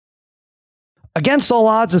Against All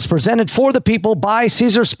Odds is presented for the people by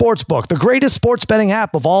Caesar Sportsbook, the greatest sports betting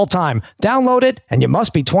app of all time. Download it, and you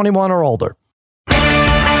must be 21 or older.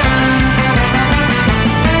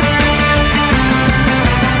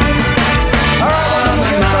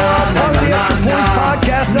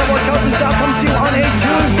 Podcast Network. Cousins out coming to you on a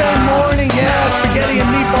Tuesday morning. Yeah, spaghetti and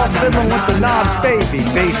meatballs fiddling with the knobs, baby.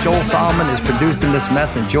 Face Joel Solomon is producing this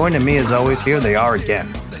mess, and joining me as always, here they are again.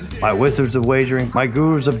 My wizards of wagering, my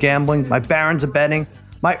gurus of gambling, my barons of betting,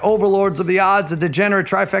 my overlords of the odds, a degenerate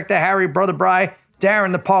trifecta, Harry, Brother Bry,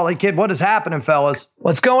 Darren, the Parlay Kid. What is happening, fellas?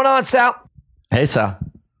 What's going on, Sal? Hey, Sal.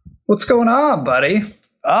 What's going on, buddy?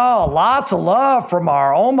 Oh, lots of love from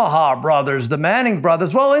our Omaha brothers, the Manning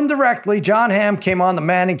brothers. Well, indirectly, John Hamm came on the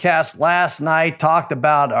Manning Cast last night, talked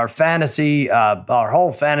about our fantasy, our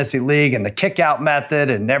whole fantasy league and the kick-out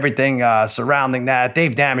method and everything surrounding that.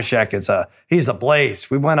 Dave Damashek he's a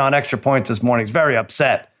blaze. We went on Extra Points this morning. He's very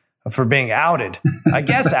upset for being outed. I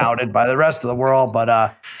guess outed by the rest of the world,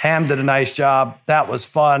 but Hamm did a nice job. That was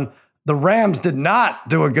fun. The Rams did not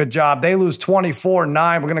do a good job. They lose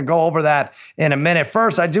 24-9. We're going to go over that in a minute.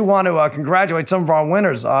 First, I do want to congratulate some of our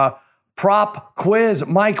winners. Prop quiz,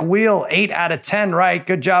 Mike Wheel, 8 out of 10, right?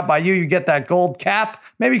 Good job by you. You get that gold cap.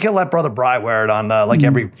 Maybe you can let Brother Bry wear it on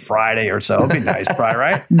every Friday or so. It'd be nice, Bry,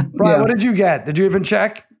 right? Bry, What did you get? Did you even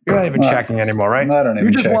check? You're not even checking anymore, right? I don't even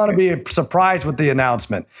You just check want to be surprised with the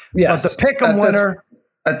announcement. Yes. But the Pick'em winner.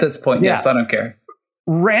 At this point, yes, I don't care.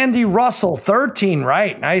 Randy Russell, 13,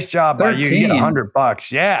 right? Nice job by you. You get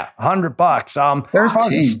 $100. Yeah, $100. As far as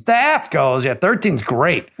the staff goes, 13's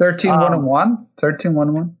great. 13 1-1. 13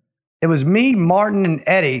 1-1. It was me, Martin, and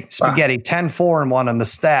Eddie Spaghetti, 10-4-1 on the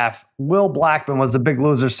staff. Will Blackman was the big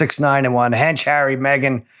loser, 6-9-1. Hench, Harry,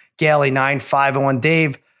 Megan, Gailey, 9-5-1.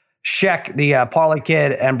 Dave Sheck, the Parlay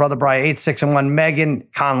Kid, and Brother Bry, 8-6-1. Megan,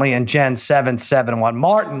 Conley, and Jen, 7-7-1.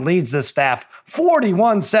 Martin leads the staff,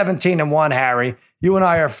 41-17-1, Harry. You and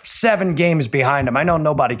I are 7 games behind him. I know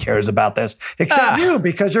nobody cares about this except you,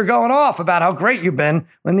 because you're going off about how great you've been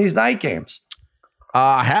in these night games.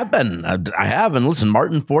 I have been. I have. And listen,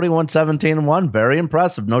 Martin, 41-17-1. Very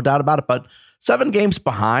impressive. No doubt about it. But 7 games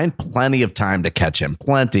behind, plenty of time to catch him.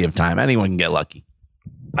 Plenty of time. Anyone can get lucky.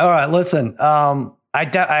 All right, listen. I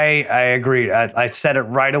agree. I said it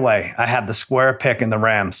right away. I have the square pick in the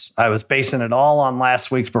Rams. I was basing it all on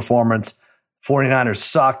last week's performance. 49ers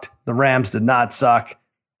sucked. The Rams did not suck.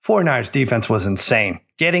 49ers defense was insane.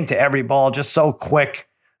 Getting to every ball just so quick.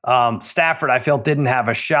 Stafford, I feel, didn't have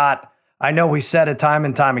a shot. I know we said it time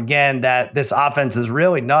and time again that this offense is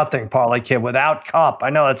really nothing, Parlay Kid, without Kupp.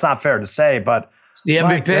 I know that's not fair to say, but the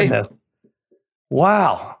MVP.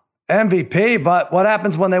 Wow. MVP, but what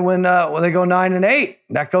happens when they win? When they go 9-8?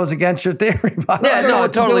 That goes against your theory.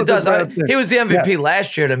 It totally does. He was the MVP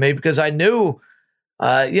last year to me because I knew,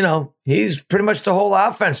 he's pretty much the whole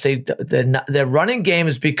offense. Their running game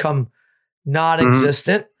has become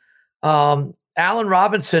non-existent. Allen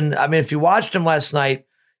Robinson. I mean, if you watched him last night,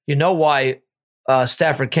 you know why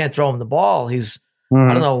Stafford can't throw him the ball. I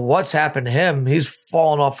don't know what's happened to him. He's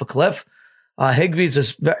fallen off a cliff. Higbee's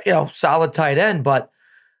a solid tight end, but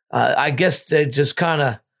I guess they're just kind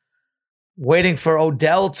of waiting for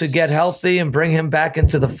Odell to get healthy and bring him back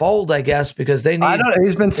into the fold, I guess, because they need. I don't know.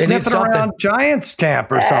 He's been sniffing around Giants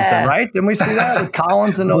camp or something, right? Didn't we see that with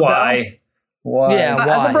Collins and Odell? Why? Yeah,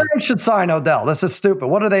 why? The Rams should sign Odell. This is stupid.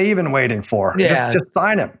 What are they even waiting for? Yeah. Just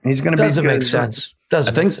sign him. He's going to be good. Doesn't make sense.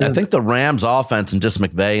 I think the Rams offense and just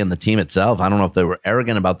McVay and the team itself, I don't know if they were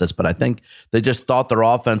arrogant about this, but I think they just thought their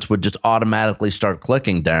offense would just automatically start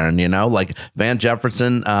clicking, Darren, like Van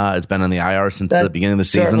Jefferson has been on the IR since the beginning of the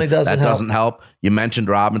season. That doesn't help. You mentioned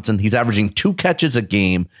Robinson. He's averaging 2 catches a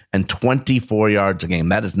game and 24 yards a game.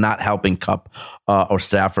 That is not helping Kupp or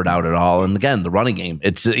Stafford out at all. And again, the running game,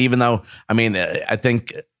 it's even though, I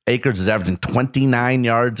think Akers is averaging 29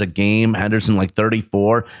 yards a game, Henderson like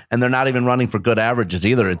 34, and they're not even running for good averages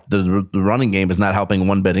either. The running game is not helping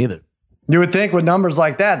one bit either. You would think with numbers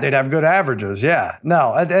like that, they'd have good averages. Yeah.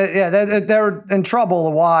 No, they're in trouble to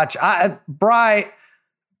watch. Bry,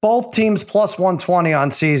 both teams plus 120 on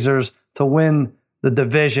Caesars to win the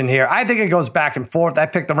division here. I think it goes back and forth. I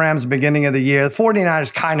picked the Rams at the beginning of the year. The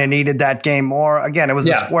 49ers kind of needed that game more. Again, it was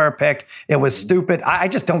a square pick. It was stupid. I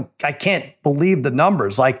can't believe the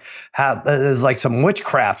numbers. Like how there's like some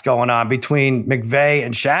witchcraft going on between McVay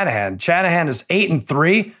and Shanahan. Shanahan is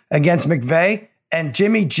 8-3 against McVay, and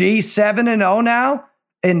Jimmy G 7-0 now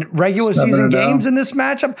in regular season games in this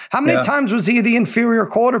matchup. How many times was he the inferior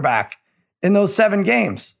quarterback in those 7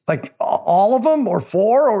 games? Like all of them or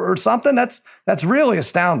 4 or something? That's really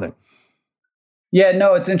astounding. Yeah,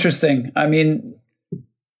 no, it's interesting. I mean,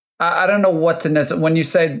 I don't know what to necessarily. When you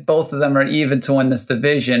say both of them are even to win this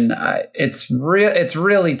division, it's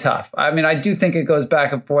really tough. I mean, I do think it goes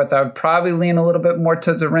back and forth. I would probably lean a little bit more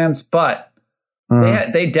towards the Rams, but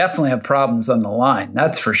they definitely have problems on the line.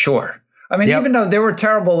 That's for sure. I mean, even though they were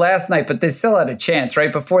terrible last night, but they still had a chance,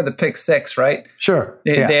 right? Before the pick six, right? Sure.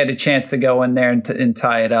 They had a chance to go in there and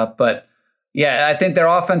tie it up. But yeah, I think their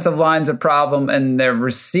offensive line's a problem, and their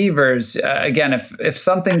receivers, again, if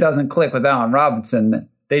something doesn't click with Allen Robinson,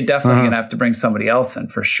 they definitely going to have to bring somebody else in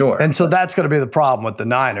for sure. And so that's going to be the problem with the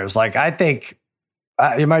Niners. Like, I think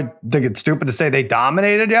you might think it's stupid to say they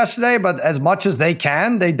dominated yesterday, but as much as they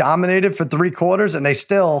can, they dominated for 3 quarters, and they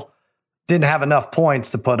still didn't have enough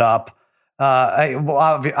points to put up.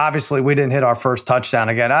 Obviously, we didn't hit our first touchdown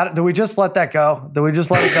again. Do we just let that go? Do we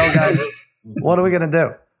just let it go, guys? What are we going to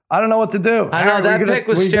do? I don't know what to do. I know that pick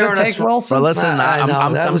was staring us. Wilson? Well, listen,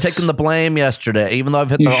 I'm taking the blame yesterday. Even though I've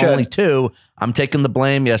hit the only 2, I'm taking the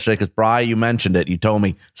blame yesterday because, Bri, you mentioned it. You told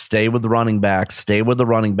me, stay with the running back. Stay with the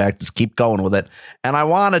running back. Just keep going with it. And I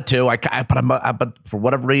wanted to. But for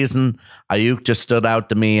whatever reason, Ayuk just stood out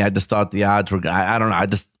to me. I just thought the odds were. I don't know.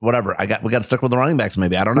 Whatever. We got to stick with the running backs.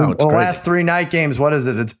 Maybe I don't know. It's crazy. Last 3 night games. What is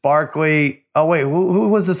it? It's Barkley. Oh wait, who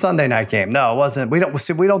was the Sunday night game? No, it wasn't. We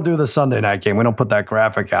don't do the Sunday night game. We don't put that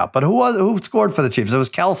graphic out. But who scored for the Chiefs? It was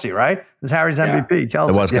Kelsey, right? It was Harry's MVP.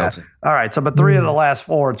 Kelsey. It was Kelsey. All right. So, but 3 of the last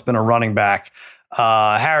 4, it's been a running back.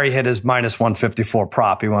 Harry hit his -154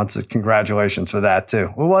 prop. He wants a congratulations for that too.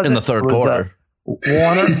 Who was in it? the third quarter?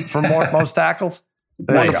 Warner for most tackles.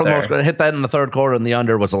 Warner for most. Hit that in the third quarter, and the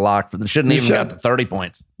under was a lock. But shouldn't even got to 30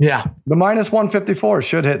 points. Yeah, the -154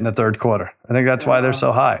 should hit in the third quarter. I think that's why they're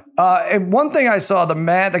so high. And one thing I saw, the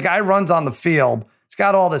guy runs on the field. He's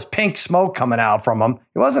got all this pink smoke coming out from him.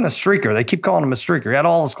 He wasn't a streaker. They keep calling him a streaker. He had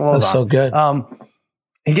all his clothes on. So good.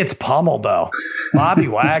 He gets pummeled, though. Bobby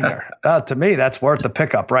Wagner. To me, that's worth the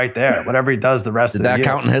pickup right there. Whatever he does the rest of the year. Did that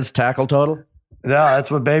count in his tackle total? No, that's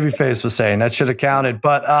what Babyface was saying. That should have counted.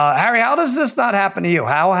 But, Harry, how does this not happen to you?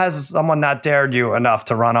 How has someone not dared you enough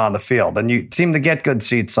to run on the field? And you seem to get good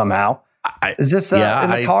seats somehow. Is this in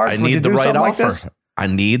the cards? I need the right offer. Like I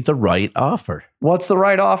need the right offer. What's the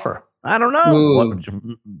right offer? I don't know.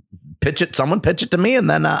 Pitch it. Someone pitch it to me, and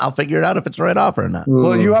then I'll figure it out if it's the right offer or not.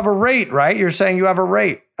 Well, you have a rate, right? You're saying you have a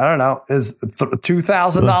rate. I don't know. Is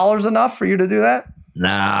 $2,000 enough for you to do that?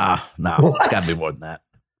 No. It's got to be more than that.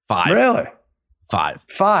 5. Really? 5.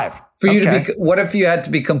 For you to be. What if you had to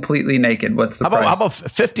be completely naked? What's the price? How about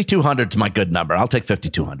 5,200 to my good number? I'll take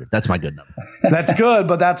 5,200. That's my good number. That's good,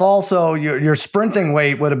 but that's also your sprinting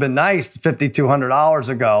weight would have been nice $5,200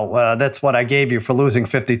 ago. That's what I gave you for losing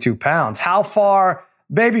 52 pounds. How far,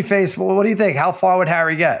 Babyface? What do you think? How far would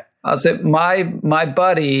Harry get? I'll say my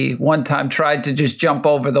buddy one time tried to just jump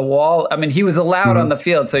over the wall. I mean, he was allowed on the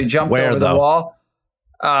field, so he jumped over the wall.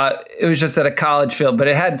 It was just at a college field, but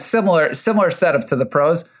it had similar setup to the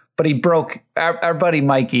pros. But he broke our buddy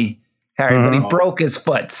Mikey, Harry. But he broke his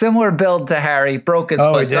foot. Similar build to Harry, broke his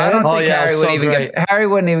foot. So I don't think Harry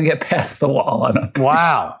wouldn't even get past the wall. I don't think.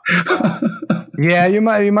 Wow. Yeah, you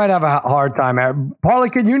might have a hard time, Harry. Partly,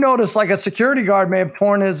 can you notice like a security guard may have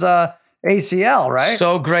torn his ACL, right?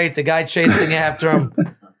 So great. The guy chasing after him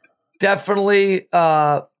definitely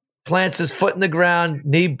plants his foot in the ground,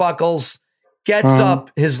 knee buckles, gets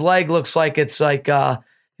up. His leg looks like it's like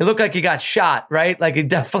it looked like he got shot, right? Like he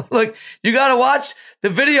definitely look. You got to watch the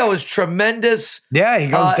video. Is tremendous. Yeah, he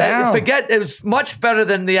goes down. It was much better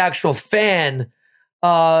than the actual fan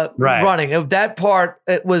running. That part,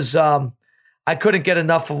 it was. I couldn't get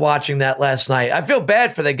enough of watching that last night. I feel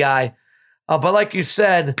bad for the guy, but like you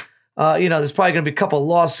said, there's probably going to be a couple of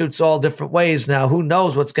lawsuits all different ways now. Who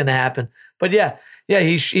knows what's going to happen? But yeah,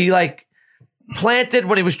 he like planted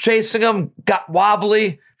when he was chasing him, got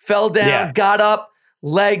wobbly, fell down, got up.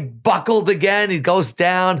 Leg buckled again. He goes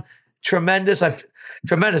down. Tremendous.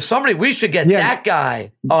 We should get that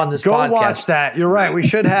guy on this podcast. Go watch that. You're right. We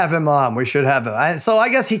should have him on. So I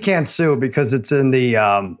guess he can't sue because it's in the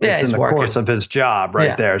course of his job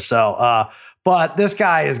there. So, but this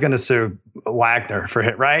guy is going to sue Wagner for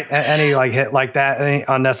hit, right? Any like hit like that, any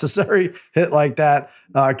unnecessary hit like that.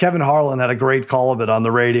 Kevin Harlan had a great call of it on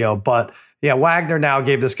the radio, but yeah, Wagner now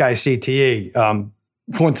gave this guy CTE.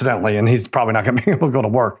 Coincidentally, and he's probably not going to be able to go to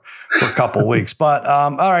work for a couple of weeks. But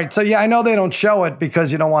all right, so yeah, I know they don't show it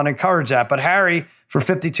because you don't want to encourage that. But Harry, for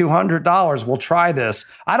 $5,200, will try this.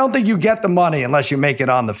 I don't think you get the money unless you make it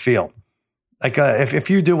on the field. Like if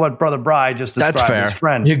you do what Brother Bry just described his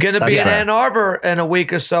friend, you're going to be in Ann Arbor in a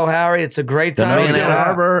week or so, Harry. It's a great time. In Ann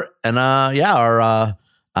Arbor, and the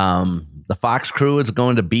Fox crew is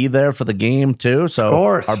going to be there for the game too. So of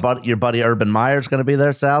course, your buddy Urban Meyer's going to be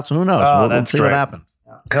there, Sal. So who knows? We'll see what happens.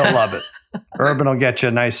 He'll love it. Urban will get you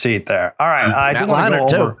a nice seat there. All right. I do want to go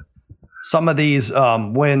over some of these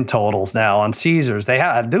win totals now on Caesars.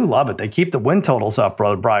 I do love it. They keep the win totals up,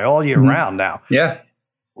 Brother Bry, all year round now. Yeah.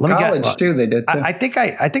 College too, they did too. I think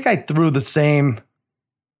I threw the same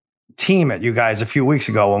team at you guys a few weeks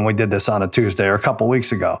ago when we did this on a Tuesday or a couple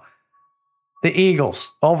weeks ago. The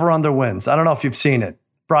Eagles, over-under wins. I don't know if you've seen it.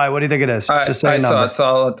 Bri, what do you think it is? Just say a number. Don't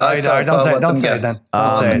say it then.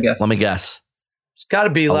 Let me guess. It's got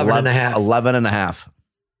to be 11 and a half. 11 and a half.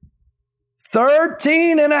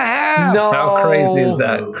 13 and a half. No. How crazy is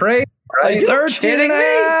that? Crazy, right? 13 and a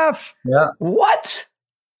half. Yeah. What?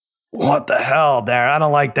 What the hell, Darren? I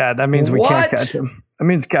don't like that. That means we can't catch him. That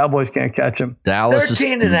means Cowboys can't catch him. Dallas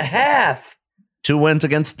 13 and a half. 2 wins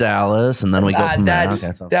against Dallas, and then we go from there.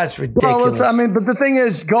 That's ridiculous. Well, but the thing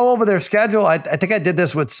is, go over their schedule. I think I did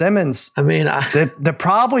this with Simmons. They're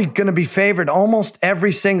probably going to be favored almost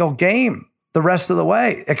every single game the rest of the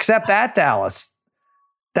way, except at Dallas.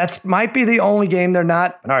 That might be the only game they're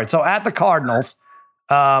not. All right, so at the Cardinals,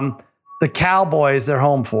 the Cowboys, they're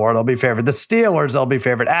home for. They'll be favored. The Steelers, they'll be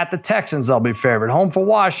favored. At the Texans, they'll be favored. Home for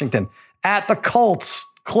Washington. At the Colts,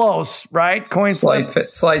 close, right? Coin flip.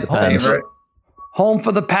 Slight favorite. Home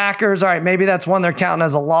for the Packers. All right, maybe that's one they're counting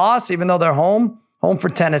as a loss, even though they're home. Home for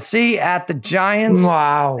Tennessee. At the Giants.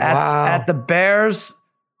 Wow. At the Bears.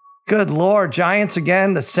 Good Lord. Giants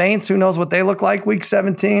again. The Saints, who knows what they look like week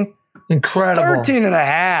 17. Incredible. 13 and a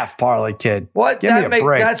half, Parlay Kid. What? Give me a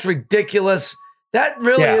break. That's ridiculous. That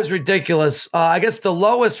really is ridiculous. I guess the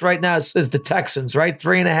lowest right now is the Texans, right?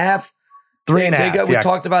 3.5. 3.5. We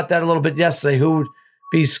talked about that a little bit yesterday. Who would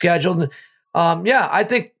be scheduled? I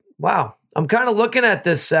think, wow. I'm kind of looking at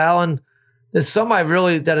this, Sal, and there's some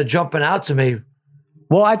that are jumping out to me.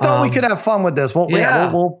 Well, I thought we could have fun with this. We'll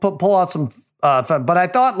pull out some fun. But I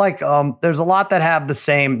thought there's a lot that have the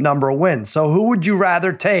same number of wins. So who would you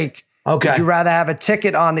rather take? Okay. Would you rather have a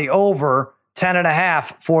ticket on the over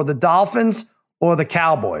 10.5 for the Dolphins or the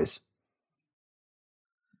Cowboys?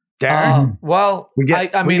 Darren? We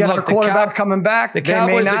got a quarterback coming back. The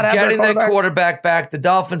Cowboys are getting their quarterback back. The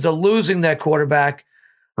Dolphins are losing their quarterback.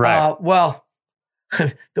 Right.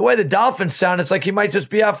 The way the Dolphins sound, it's like he might just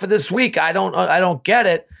be out for this week. I don't get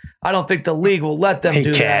it. I don't think the league will let them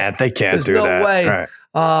do that. They can't do that. There's no way. Right.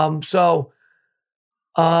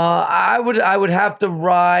 I would have to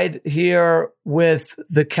ride here with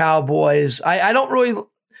the Cowboys. I don't really.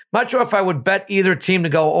 Not sure if I would bet either team to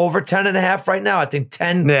go over 10.5 right now. I think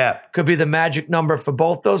 10 could be the magic number for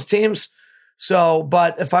both those teams. So,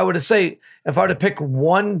 but if I were to pick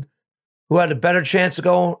one who had a better chance of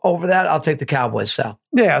going over that, I'll take the Cowboys, Sal.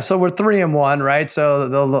 Yeah, so we're 3-1, right? So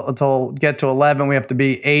they'll get to 11. We have to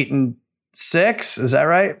be 8-6. Is that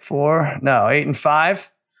right? 8-5.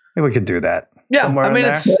 Maybe we could do that. Yeah,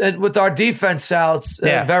 it's with our defense, Sal, it's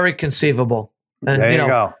very conceivable. And there you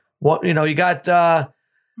go.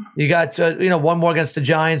 You got one more against the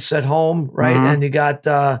Giants at home, right? Mm-hmm. And you got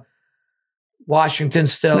Washington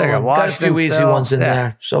still. Got a few easy ones in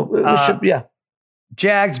there, so we should.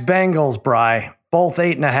 Jags, Bengals, Bri, both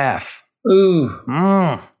 8.5. Ooh.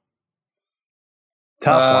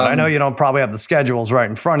 Tough one. I know you don't probably have the schedules right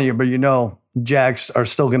in front of you, but Jags are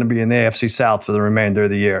still going to be in the AFC South for the remainder of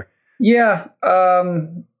the year. Yeah.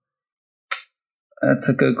 That's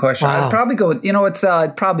a good question. Wow. I'd probably go with,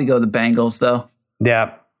 I'd probably go the Bengals though.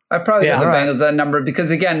 Yeah. I'd probably go the Bengals that number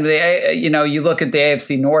because again, you look at the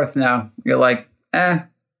AFC North now, you're like, what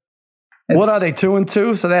are they,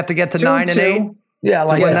 2-2? So they have to get to 9-8? Yeah,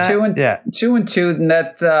 like that. 2-2, and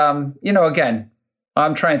that again,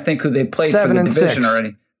 I'm trying to think who they played for the division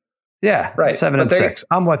already. Yeah, right. 7-6.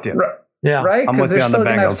 I'm with you. Right, because they're still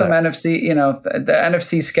going to have some NFC. The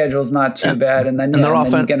NFC schedule is not too bad, and then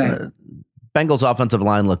their Bengals offensive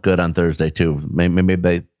line looked good on Thursday too. Maybe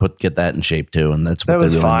they get that in shape too, and that's what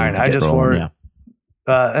was fine. I just worried.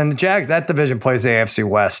 And the Jags, that division plays the AFC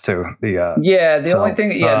West too. Only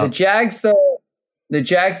thing, the Jags though. The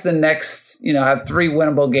Jags the next, have 3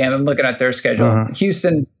 winnable games. I'm looking at their schedule. Mm-hmm.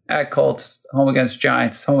 Houston at Colts, home against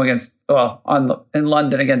Giants, in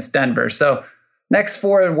London against Denver. So next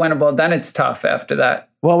 4 are winnable. Then it's tough after that.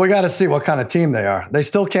 Well, we got to see what kind of team they are. They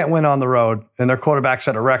still can't win on the road, and their quarterback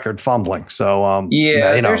set a record fumbling. So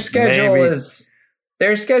their schedule is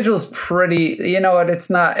pretty. You know what? It's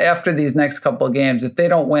not after these next couple of games. If they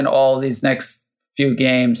don't win all these next few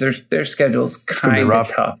games, their schedule's kind of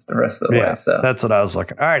tough the rest of the way. So that's what I was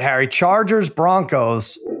looking. All right, Harry. Chargers,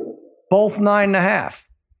 Broncos, both 9.5.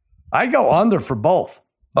 I'd go under for both.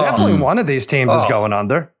 Definitely one of these teams is going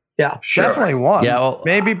under. Yeah, sure. Definitely one. Yeah,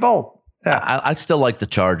 maybe both. Yeah, I still like the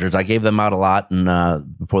Chargers. I gave them out a lot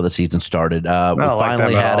before the season started. We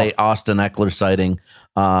finally had a Austin Eckler sighting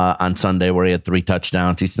on Sunday where he had 3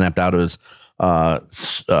 touchdowns. He snapped out of his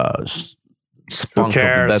spunk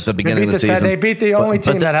at the beginning of the season. They beat the only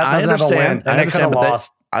team that doesn't have a win, and they could have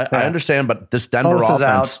lost. I understand, but this Denver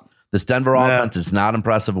offense is not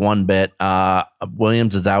impressive one bit.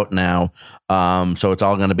 Williams is out now, so it's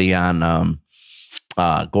all going to be on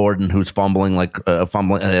Gordon, who's fumbling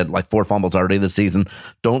had like 4 fumbles already this season.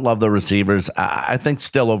 Don't love the receivers. I think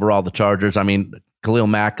still overall the Chargers. I mean, Khalil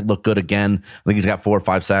Mack looked good again. I think he's got 4 or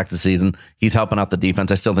 5 sacks this season. He's helping out the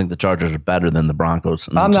defense. I still think the Chargers are better than the Broncos.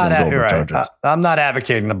 I'm not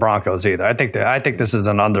advocating the Broncos either. I think this is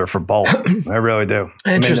an under for both. I really do.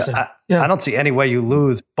 Interesting. I don't see any way you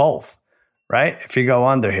lose both, right? If you go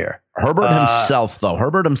under here. Herbert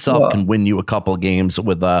himself can win you a couple games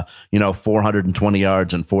with 420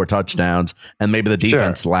 yards and 4 touchdowns, and maybe the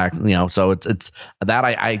defense lacks, so it's that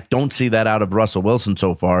I don't see that out of Russell Wilson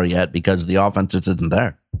so far yet because the offense just isn't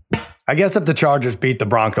there. I guess if the Chargers beat the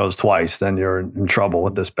Broncos twice, then you're in trouble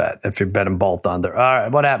with this bet. If you bet them both under. All right,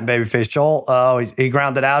 what happened, babyface Joel? Oh, he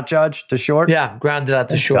grounded out, Judge, to short. Yeah, grounded out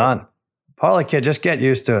to short. Done. Parlay kid, just get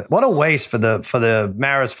used to it. What a waste for the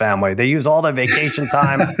Maris family. They use all their vacation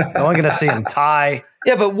time. They're only going to see him tie.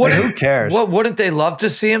 Yeah, but who cares? Wouldn't they love to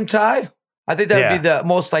see him tie? I think that would be the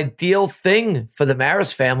most ideal thing for the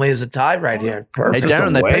Maris family is a tie right here. Perfect. Hey,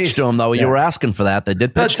 Darren, they pitched to him, though. Yeah. You were asking for that. They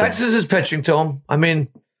did pitch to him. Texas is pitching to him. I mean,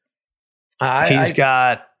 he's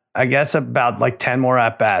got, I guess, about like 10 more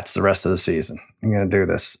at-bats the rest of the season. I'm going to do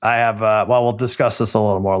this. I have, we'll discuss this a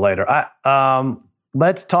little more later.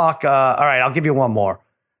 Let's talk. All right, I'll give you one more.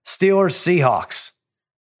 Steelers, Seahawks.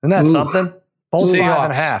 Isn't that something? Both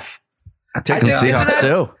Seahawks. 5.5. I'm taking Seahawks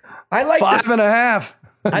too. I like 5.5.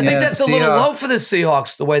 I think that's a little low for the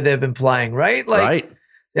Seahawks the way they've been playing, right? Like,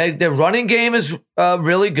 their running game is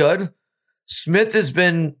really good. Smith has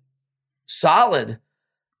been solid.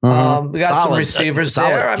 We got some receivers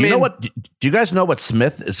there. Do you guys know what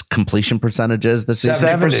Smith's completion percentage is this season?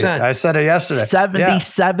 70%. I said it yesterday.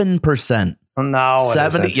 77%. No,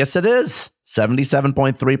 70. Yes, it is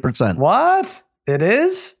 77.3%. What? It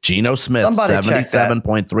is? Geno Smith,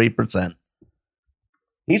 77.3%.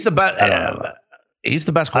 He's the best. He's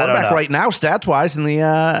the best quarterback right now, stats wise, in the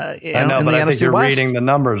I know, but I think you're reading the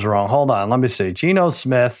numbers wrong. Hold on, let me see. Geno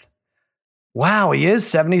Smith. Wow, he is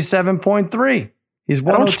 77.3. He's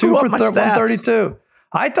 102 for 132.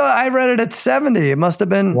 I thought I read it at 70. It must have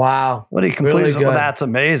been wow. What he completed. Really well, that's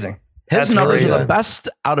amazing. His numbers are the best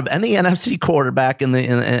out of any NFC quarterback in the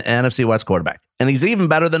NFC West quarterback. And he's even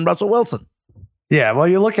better than Russell Wilson. Yeah, well,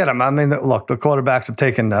 you look at him. I mean, look, the quarterbacks have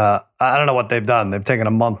taken, I don't know what they've done. They've taken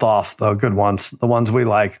a month off, the good ones, the ones we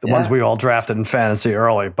like, the ones we all drafted in fantasy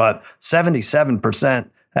early. But 77%,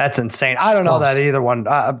 that's insane. I don't know that either one.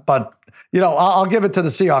 But, I'll give it to the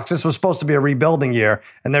Seahawks. This was supposed to be a rebuilding year,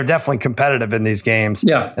 and they're definitely competitive in these games.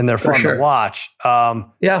 Yeah, and they're fun to watch.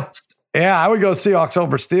 Yeah, I would go Seahawks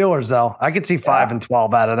over Steelers, though. I could see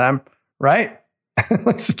 5-12 out of them, right?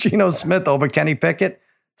 Geno Smith over Kenny Pickett.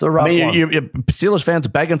 It's a rough one. Steelers fans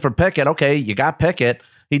begging for Pickett. Okay, you got Pickett.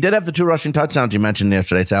 He did have the 2 rushing touchdowns you mentioned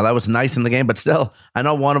yesterday, Sal. That was nice in the game, but still, I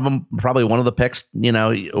know one of them, probably one of the picks,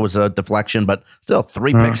 it was a deflection, but still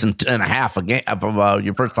 3 picks and a half a game of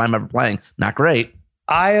your first time ever playing. Not great.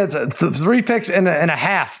 I had 3 picks and a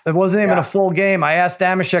half. It wasn't even a full game. I asked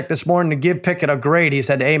Damashek this morning to give Pickett a grade. He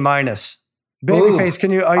said A-. Babyface,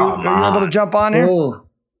 are you able to jump on here? Ooh.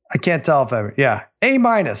 I can't tell if ever. Yeah, A-. He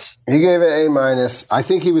gave it A-. I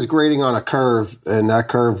think he was grading on a curve, and that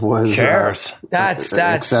curve was that's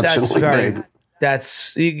exceptionally big.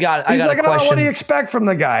 That's you got. He's I got a question. What do you expect from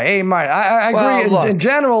the guy? A-. I agree. In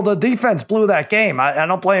general, the defense blew that game. I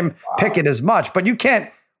don't blame Pickett as much, but you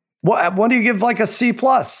can't. What do you give like a C+?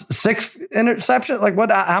 6 interception? Like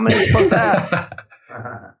what? How many are you supposed to have?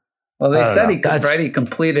 Well, they said he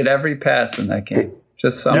completed every pass in that game.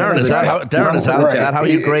 Just some. Darren, is that how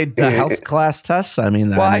you grade the health class tests? I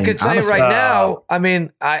mean, I could tell you right now. I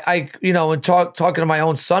mean, I and talking to my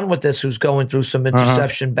own son with this, who's going through some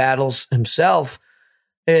interception battles himself,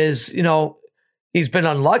 is he's been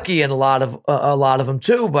unlucky in a lot of them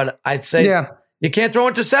too. But I'd say you can't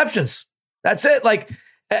throw interceptions. That's it. Like.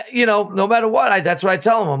 No matter what, that's what I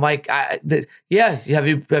tell him. I'm like, have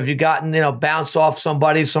you gotten, bounce off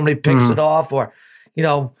somebody picks it off or,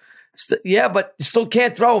 but you still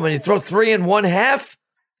can't throw them. And you throw 3 1/2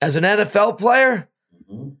 as an NFL player.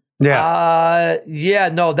 Yeah.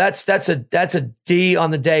 No, that's a D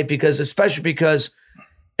on the day especially because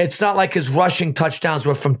it's not like his rushing touchdowns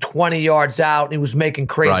were from 20 yards out and he was making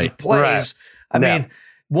crazy plays. Right. I mean,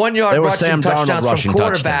 1 yard rushing touchdowns from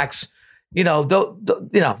quarterbacks. You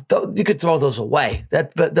could throw those away.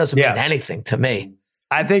 That doesn't mean anything to me.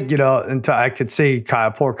 I think, until I could see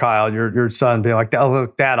Kyle, poor Kyle, your son being like, oh,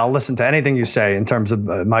 look, Dad, I'll listen to anything you say in terms of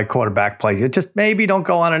my quarterback play. Just maybe don't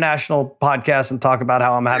go on a national podcast and talk about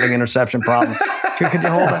how I'm having interception problems. Could you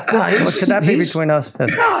hold it? What could that be between us?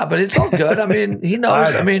 Nah, but it's all good. I mean, he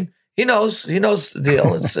knows. He knows the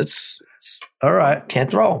deal. It's all right.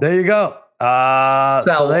 Can't throw. There you go. I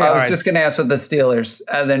was just going to ask with the Steelers,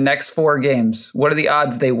 their next 4 games, what are the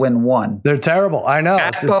odds they win 1? They're terrible. I know.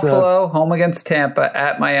 At Buffalo, home against Tampa,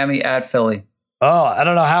 at Miami, at Philly. Oh, I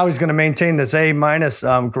don't know how he's going to maintain this A-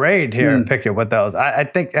 grade here and pick it with those. I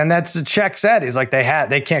think, and that's the check said. He's like,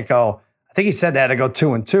 they can't go. I think he said they had to go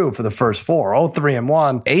 2-2 for the first 4,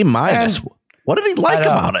 3-1. A-. What did he like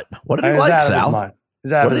about it? What did he like, Sal?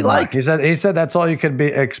 What did he like? He said that's all you could be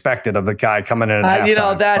expected of the guy coming in.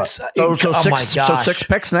 At that's so 6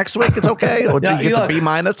 picks next week. It's okay. Or he gets a B-.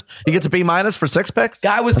 He gets a B- for 6 picks.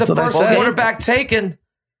 Guy was the first quarterback taken.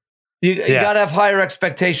 You got to have higher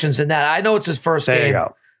expectations than that. I know it's his first game. There you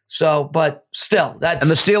go. So, but still, that's...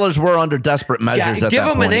 And the Steelers were under desperate measures at give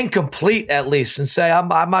that him point. An incomplete at least and say, I'm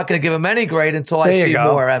not going to give him any grade until I see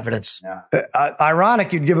more evidence. Yeah.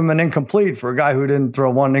 Ironic you'd give him an incomplete for a guy who didn't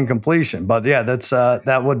throw 1 incompletion. But yeah,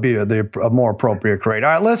 that would be a more appropriate grade.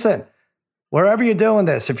 All right, listen, wherever you're doing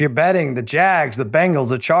this, if you're betting the Jags, the Bengals,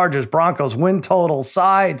 the Chargers, Broncos, win total,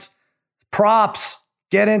 sides, props,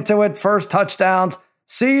 get into it, first touchdowns,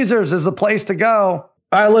 Caesars is the place to go.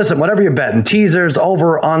 All right, listen, whatever you're betting, teasers,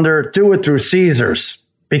 over, under, do it through Caesars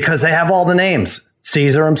because they have all the names.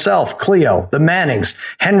 Caesar himself, Cleo, the Mannings,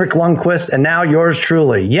 Henrik Lundqvist, and now yours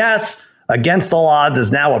truly. Yes, Against All Odds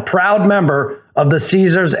is now a proud member of the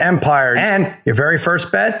Caesars empire. And your very first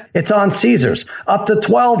bet, it's on Caesars. Up to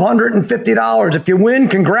 $1,250. If you win,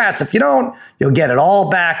 congrats. If you don't, you'll get it all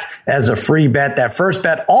back as a free bet. That first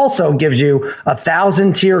bet also gives you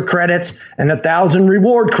 1,000 tier credits and 1,000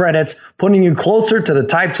 reward credits, putting you closer to the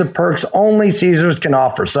types of perks only Caesars can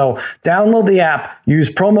offer. So download the app, use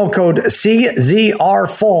promo code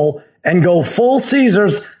CZRFULL, and go full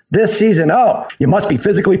Caesars this season. Oh, you must be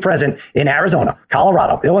physically present in Arizona,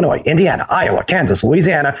 Colorado, Illinois, Indiana, Iowa, Kansas,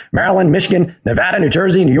 Louisiana, Maryland, Michigan, Nevada, New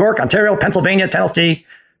Jersey, New York, Ontario, Pennsylvania, Tennessee,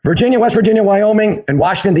 Virginia, West Virginia, Wyoming, and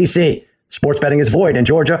Washington, D.C. Sports betting is void in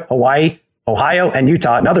Georgia, Hawaii, Ohio, and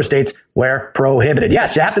Utah, and other states where prohibited.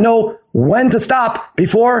 Yes, you have to know when to stop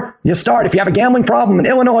before you start. If you have a gambling problem in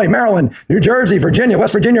Illinois, Maryland, New Jersey, Virginia,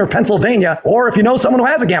 West Virginia, or Pennsylvania, or if you know someone who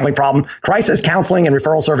has a gambling problem, crisis counseling and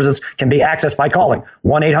referral services can be accessed by calling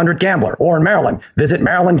 1-800-GAMBLER. Or in Maryland, visit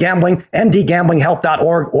Maryland Gambling,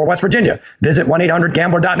 mdgamblinghelp.org, or West Virginia, visit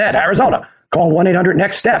 1-800-GAMBLER.net. Arizona, call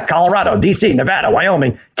 1-800-NEXT-STEP. Colorado, D.C., Nevada,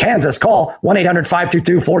 Wyoming, Kansas, call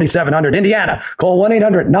 1-800-522-4700. Indiana, call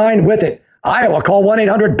 1-800-9-WITH-IT. Iowa, call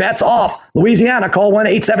 1-800-BETS-OFF. Louisiana, call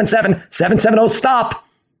 1-877-770-STOP.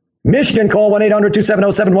 Michigan, call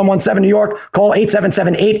 1-800-270-7117. New York, call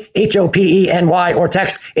 877-8-HOPENY or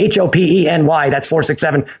text HOPENY. That's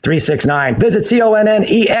 467-369. Visit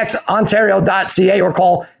CONNEXOntario.ca or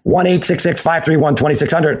call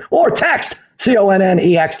 1-866-531-2600 or text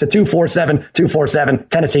CONNEX to 247-247.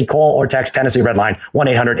 Tennessee, call or text Tennessee Red Line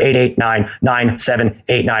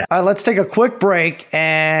 1-800-889-9789. All right, let's take a quick break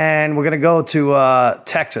and we're going to go to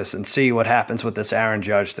Texas and see what happens with this Aaron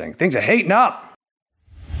Judge thing. Things are heating up.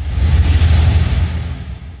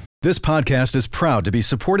 This podcast is proud to be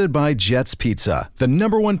supported by Jets Pizza, the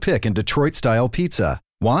 #1 pick in Detroit-style pizza.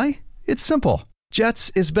 Why? It's simple.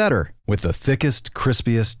 Jets is better. With the thickest,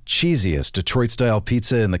 crispiest, cheesiest Detroit-style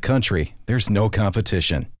pizza in the country, there's no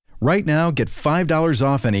competition. Right now, get $5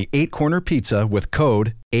 off any 8-corner pizza with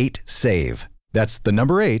code 8SAVE. That's the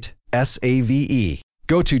number 8, S-A-V-E.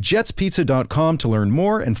 Go to jetspizza.com to learn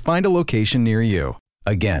more and find a location near you.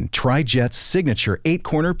 Again, try Jet's signature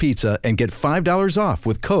 8-corner pizza and get $5 off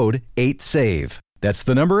with code 8SAVE. That's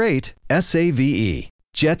the number 8, S-A-V-E.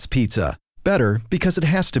 Jet's Pizza. Better because it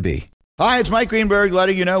has to be. Hi, it's Mike Greenberg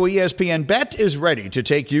letting you know ESPN Bet is ready to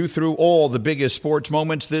take you through all the biggest sports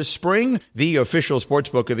moments this spring. The official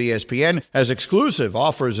sportsbook of ESPN has exclusive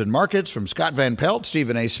offers and markets from Scott Van Pelt,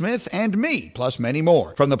 Stephen A. Smith, and me, plus many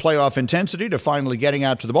more. From the playoff intensity to finally getting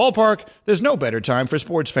out to the ballpark, there's no better time for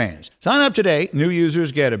sports fans. Sign up today. New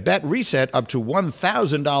users get a bet reset up to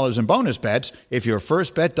 $1,000 in bonus bets if your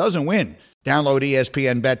first bet doesn't win. Download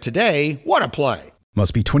ESPN Bet today. What a play.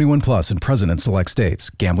 Must be 21 plus and present in select states.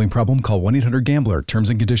 Gambling problem? Call 1-800-GAMBLER. Terms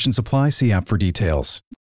and conditions apply. See app for details.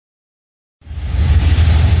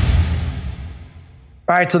 All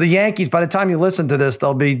right, so the Yankees, by the time you listen to this,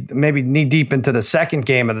 they'll be maybe knee deep into the second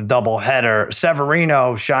game of the doubleheader.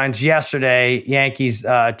 Severino shines yesterday. Yankees,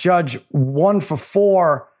 Judge 1 for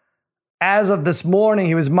 4. As of this morning,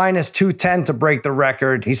 he was minus 210 to break the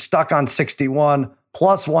record. He's stuck on 61.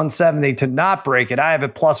 plus 170 to not break it. I have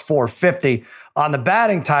it plus 450 on the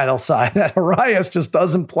batting title side. That Arias just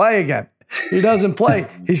doesn't play again. He doesn't play.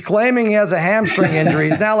 He's claiming he has a hamstring injury.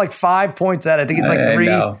 He's now like 5 points out. I think he's like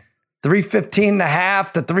 315 and a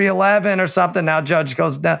half to 311 or something. Now Judge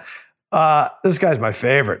goes down. This guy's my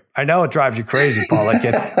favorite. I know it drives you crazy, Paul. Like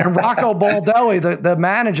it. And Rocco Baldelli, the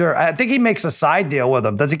manager, I think he makes a side deal with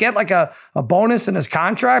him. Does he get like a bonus in his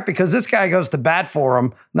contract? Because this guy goes to bat for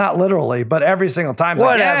him, not literally, but every single time. It's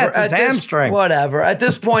whatever. like, yeah, it's his hamstring. Whatever. At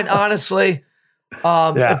this point, honestly,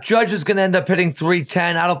 if Judge is going to end up hitting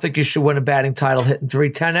 310, I don't think you should win a batting title hitting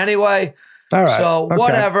 310 anyway. All right. So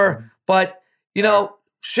whatever. But,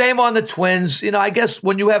 shame on the Twins. I guess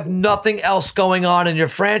when you have nothing else going on in your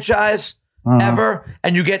franchise ever,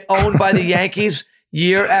 and you get owned by the Yankees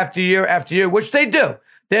year after year after year, which they do.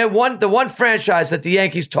 They're the one franchise that the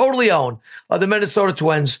Yankees totally own are the Minnesota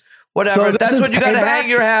Twins. Whatever. So that's what you got to hang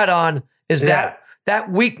your hat on is that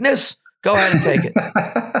weakness. Go ahead and take it.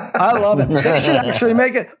 I love it. They should actually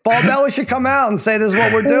make it. Baldelli should come out and say, this is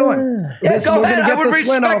what we're doing. Yeah, go ahead. I would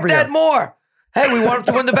respect that more. Hey, we want him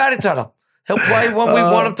to win the batting title. He'll play when we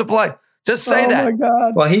want him to play. Just say that. Oh, my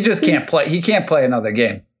God. Well, he just can't play. He can't play another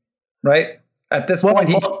game, right? At this point,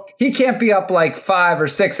 he can't be up like 5 or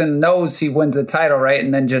 6 and knows he wins the title, right?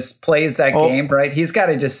 And then just plays that game, right? He's got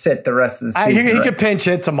to just sit the rest of the season. He could pinch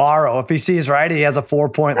it tomorrow. If he sees he has a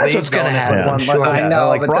 4-point lead. That's what's going to happen. Sure. I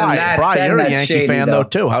know, but Brian, you're a Yankee fan, though,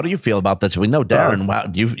 too. How do you feel about this? We know Darren.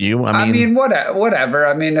 Wow, I mean, whatever.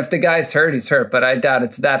 I mean, if the guy's hurt, he's hurt, but I doubt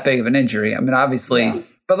it's that big of an injury. I mean, obviously. Yeah.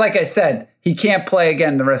 But like I said, he can't play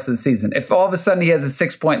again the rest of the season. If all of a sudden he has a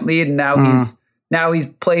 6-point lead and now he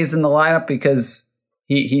plays in the lineup because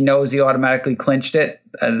he knows he automatically clinched it,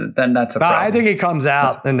 then that's a problem. I think he comes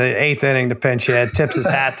out in the 8th inning to pinch hit, tips his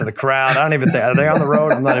hat to the crowd. I don't even think, are they on the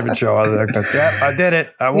road? I'm not even sure. Yep, I did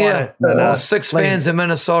it. I won it. And, 6 fans in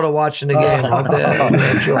Minnesota watching the game out there.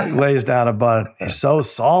 Lays down a bun. He's so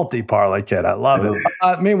salty, Parlay Kid. I love it.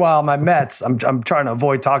 Meanwhile, my Mets, I'm trying to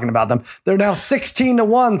avoid talking about them. They're now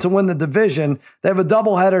 16-1 to win the division. They have a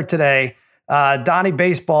doubleheader today. Donnie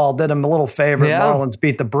Baseball did him a little favor. Yeah. Marlins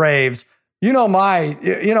beat the Braves. My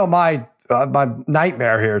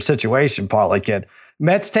nightmare here situation, Parlay Kid.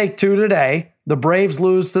 Mets take 2 today. The Braves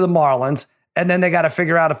lose to the Marlins, and then they got to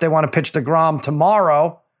figure out if they want to pitch DeGrom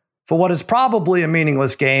tomorrow for what is probably a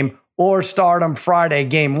meaningless game, or start him Friday,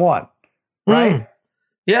 game 1. Right?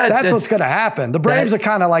 Yeah, that's what's going to happen. The Braves are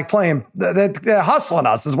kind of like playing; they're hustling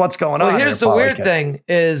us. Is what's going on. Well, here's the weird thing: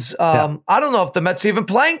 is I don't know if the Mets are even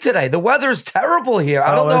playing today. The weather's terrible here.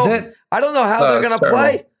 I don't know. Is it? I don't know how they're going to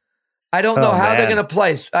play. I don't know how they're going to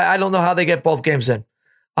play. I don't know how they get both games in.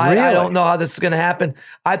 I don't know how this is going to happen.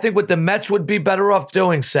 I think what the Mets would be better off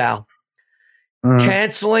doing, Sal,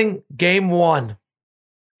 canceling game 1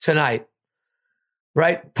 tonight,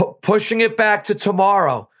 right? Pushing it back to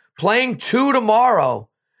tomorrow, playing 2 tomorrow.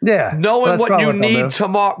 Yeah. Knowing what you need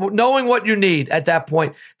tomorrow, knowing what you need at that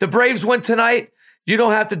point. The Braves win tonight. You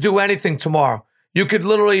don't have to do anything tomorrow. You could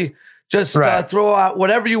literally just throw out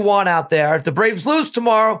whatever you want out there. If the Braves lose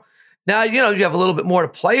tomorrow, now, you have a little bit more to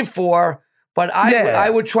play for, but I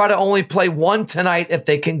would try to only play 1 tonight if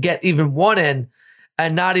they can get even 1 in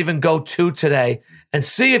and not even go 2 today and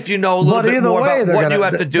see if you know a little bit more about what you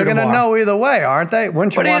have to do tomorrow. They're going to know either way, aren't they?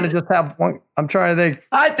 Wouldn't you want to just have one? I'm trying to think.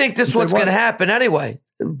 I think this is what's going to happen anyway.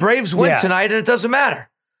 Braves win tonight and it doesn't matter.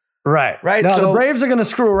 Right. No, so the Braves are going to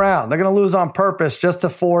screw around. They're going to lose on purpose just to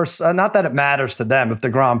force, not that it matters to them if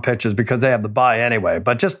DeGrom pitches because they have the bye anyway,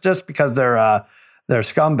 but just because they're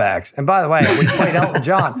scumbags. And by the way, we played Elton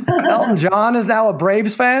John. Elton John is now a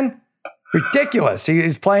Braves fan. Ridiculous.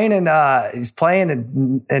 He's playing in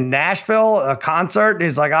Nashville, a concert.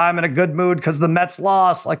 He's like, I'm in a good mood because the Mets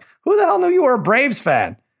lost. Like, who the hell knew you were a Braves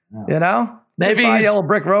fan? Maybe he's Yellow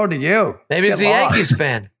Brick Road to you. Maybe he's a Yankees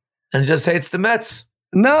fan and just hates the Mets.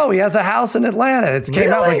 No, he has a house in Atlanta. It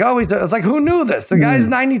came out like, it's like, who knew this? The guy's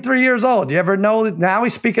 93 years old. You ever know that now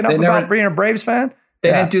he's speaking up about being a Braves fan?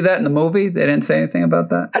 They didn't do that in the movie? They didn't say anything about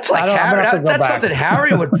that? That's like Harry. That's something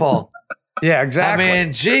Harry would pull. Yeah, exactly. I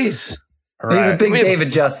mean, geez. Right. He's a big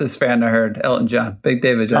David Justice fan, I heard. Elton John. Big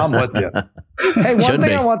David Justice. I'm with you. Hey, one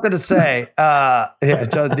thing I wanted to say.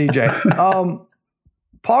 DJ.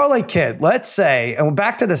 Parlay Kid, let's say, and we're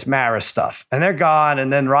back to this Maris stuff, and they're gone,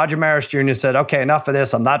 and then Roger Maris Jr. said, okay, enough of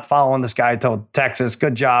this. I'm not following this guy till Texas.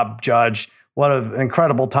 Good job, Judge. What an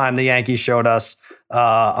incredible time the Yankees showed us.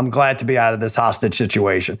 I'm glad to be out of this hostage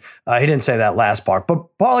situation. He didn't say that last part.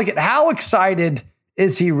 But Parlay Kid, how excited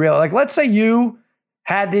is he really? Like, let's say you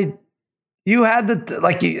had the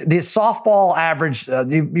softball average,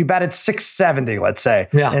 you batted 670, let's say,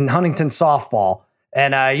 in Huntington softball.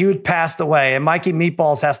 and you had passed away, and Mikey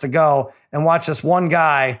Meatballs has to go and watch this one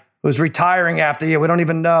guy who's retiring after you, we don't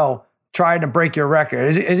even know, trying to break your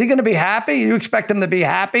record. Is he going to be happy? You expect him to be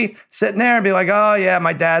happy, sitting there and be like, oh, yeah,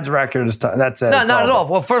 my dad's record is that's it. No, not at all.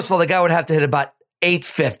 Well, first of all, the guy would have to hit about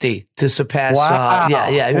 850 to surpass. Wow. You have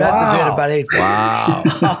to hit about 850.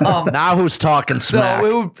 Wow. Now who's talking smack?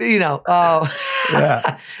 So,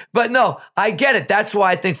 yeah. But no, I get it. That's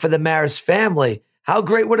why I think for the Maris family, how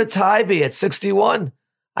great would a tie be at 61?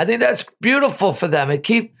 I think that's beautiful for them.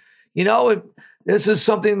 This is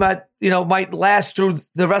something that, might last through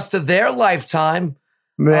the rest of their lifetime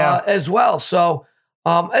as well. So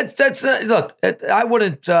I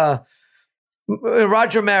wouldn't.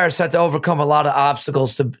 Roger Maris had to overcome a lot of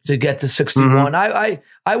obstacles to get to 61. I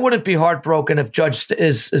wouldn't be heartbroken if Judge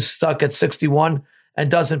is stuck at 61 and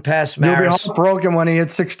doesn't pass Maris. You'll be heartbroken when he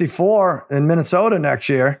hits 64 in Minnesota next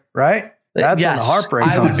year, right? That's when the heartbreak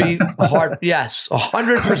comes. I would be yes,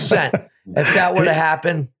 100% if that were to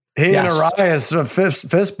happen. He and Arias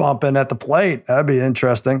fist bumping at the plate. That'd be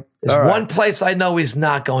interesting. There's one place I know he's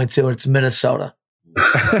not going to, and it's Minnesota.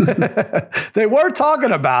 They were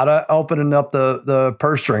talking about it, opening up the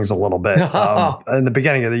purse strings a little bit in the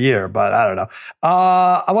beginning of the year, but I don't know.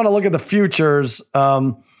 I want to look at the futures.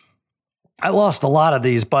 I lost a lot of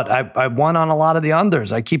these, but I won on a lot of the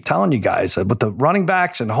unders. I keep telling you guys with the running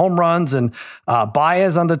backs and home runs and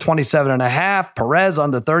Baez under 27.5, Perez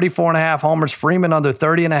under 34.5 homers, Freeman under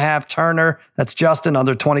 30.5, Turner, that's Justin,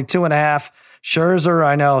 under 22.5. Scherzer,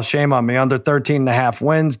 I know, shame on me, under 13.5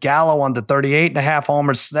 wins. Gallo under 38.5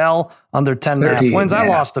 homers. Snell under 10.5 wins. I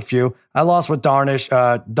lost a few. I lost with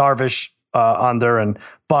Darvish under and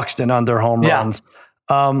Buxton under home runs.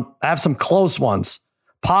 I have some close ones.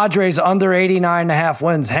 Padres under 89.5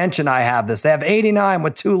 wins. Hench and I have this. They have 89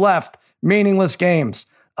 with 2 left. Meaningless games.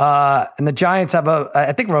 And the Giants have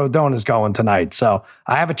I think Rodon is going tonight, so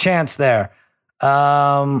I have a chance there.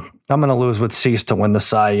 I'm going to lose with Cease to win the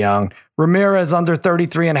Cy Young. Ramirez under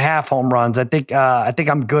 33.5 home runs. I think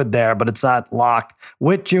I'm good there, but it's not locked.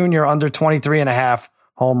 Witt Jr. under 23.5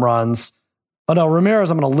 home runs. Oh no,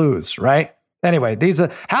 Ramirez I'm going to lose, right? Anyway,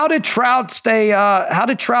 how did Trout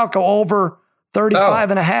go over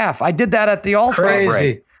 35.5? I did that at the All-Star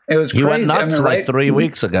break. It was crazy. He went nuts like 3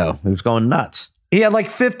 weeks ago. He was going nuts. He had like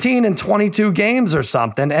 15 in 22 games or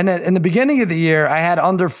something. And in the beginning of the year, I had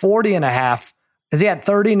under 40.5. Is he at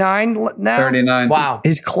 39 now? 39. Wow.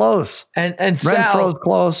 He's close. And Sal, Renfro's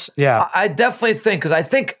close. Yeah. I definitely think, because I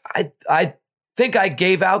think I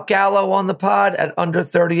gave out Gallo on the pod at under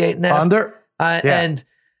 38.5. Under? And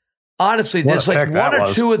honestly, there's like one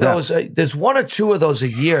or two of those. There's one or two of those a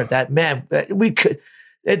year that, man, we could.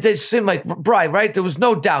 It seemed like, Brian, right? There was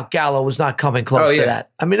no doubt Gallo was not coming close to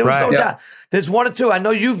that. I mean, there was no doubt. There's one or two. I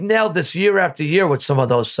know you've nailed this year after year with some of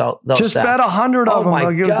those. Just bet 100 of them.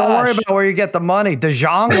 Like, don't worry about where you get the money.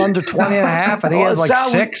 DeJong under 20.5. I think he has like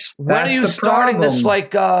 6. When are you starting this?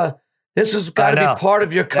 Like, this has got to be part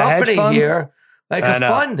of your company here. Like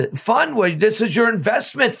a fund where this is your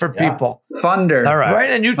investment for people. Funder. All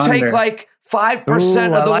right. And you take like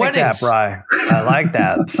 5% of the winnings. That, Brian. I like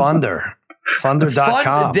that. Funder.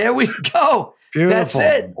 Funder.com. There we go. Beautiful. That's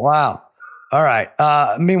it. Wow. All right.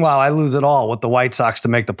 Meanwhile, I lose it all with the White Sox to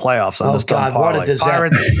make the playoffs on this dumb parlay. What a disaster.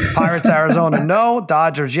 Pirates, Arizona, no.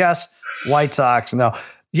 Dodgers, yes. White Sox, no.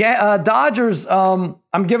 Yeah, Dodgers,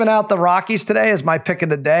 I'm giving out the Rockies today as my pick of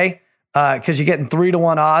the day because you're getting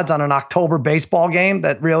 3-1 odds on an October baseball game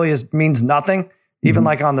that really means nothing, even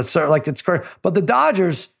like on the like it's crazy. But the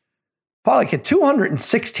Dodgers probably get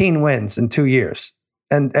 216 wins in 2 years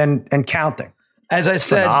and counting. As I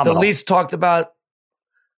said, the least talked about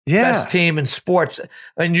best team in sports.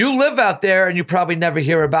 And you live out there and you probably never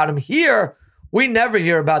hear about them. Here, we never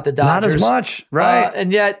hear about the Dodgers. Not as much, right?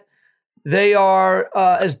 And yet they are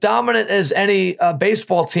as dominant as any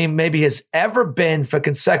baseball team maybe has ever been for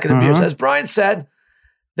consecutive years. As Brian said,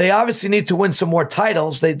 they obviously need to win some more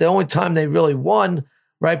titles. The only time they really won,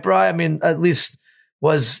 right, Brian? I mean, at least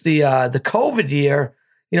was the COVID year.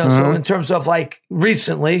 So in terms of like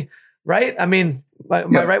recently, right? I mean,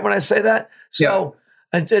 am I right when I say that? So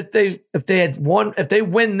if they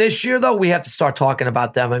win this year, though, we have to start talking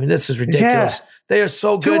about them. I mean, this is ridiculous. Yeah. They are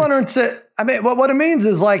so good. 206. I mean, what it means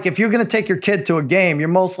is like if you're going to take your kid to a game, you're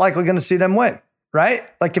most likely going to see them win, right?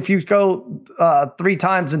 Like if you go 3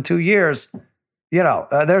 times in 2 years,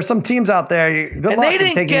 there's some teams out there. They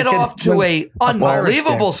didn't get off to an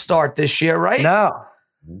unbelievable start this year, right? No.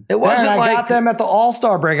 It wasn't I got them at the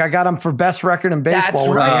All-Star break. I got them for best record in baseball.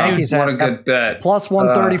 That's right. The Yankees what a good bet. Plus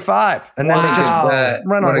 135. And then they just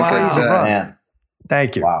went on a crazy run.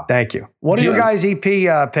 Thank you. Wow. Thank you. What are your guys'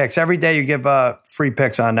 EP picks? Every day you give free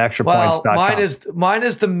picks on extrapoints.com. Mine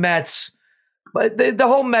is the Mets. But the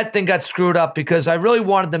whole Met thing got screwed up because I really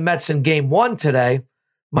wanted the Mets in game 1 today,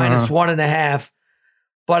 minus 1.5.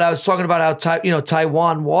 But I was talking about how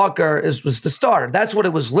Taijuan Walker was the starter. That's what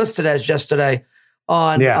it was listed as yesterday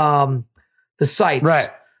on the sites. Right.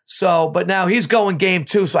 So, but now he's going game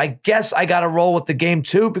 2. So I guess I got to roll with the game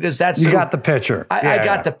 2 because that's got the pitcher. I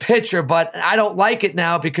got the pitcher, but I don't like it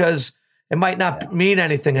now because it might not mean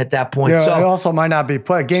anything at that point. Yeah, so it also might not be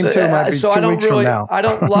played. Game 2 might be 2 weeks from now. I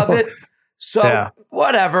don't love it. So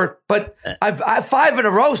whatever, but I've 5 in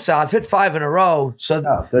a row, Sal. I've hit 5 in a row. So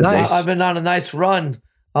nice. I've been on a nice run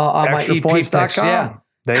on my EP picks. Yeah,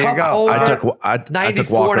 there you go. I took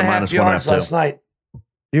Walker minus 1.5 last night.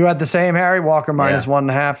 You had the same, Harry? Walker minus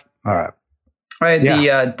 1.5? All right. I had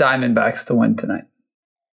the Diamondbacks to win tonight.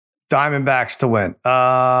 Diamondbacks to win.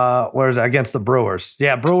 Where's that? Against the Brewers.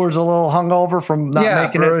 Yeah, Brewers a little hungover from not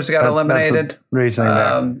making Brewers got eliminated.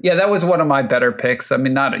 Reasoning there. That was one of my better picks. I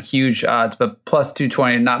mean, not a huge odds, but plus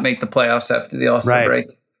 220 to not make the playoffs after the All-Star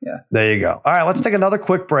break. Yeah. There you go. All right, let's take another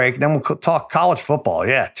quick break. Then we'll talk college football.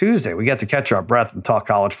 Yeah, Tuesday. We get to catch our breath and talk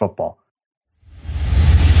college football.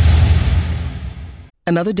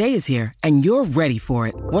 Another day is here, and you're ready for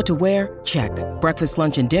it. What to wear? Check. Breakfast,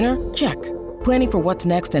 lunch, and dinner? Check. Planning for what's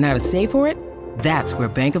next and how to save for it? That's where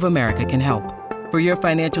Bank of America can help. For your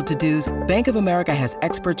financial to-dos, Bank of America has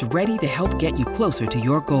experts ready to help get you closer to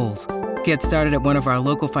your goals. Get started at one of our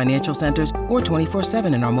local financial centers or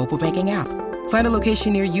 24/7 in our mobile banking app. Find a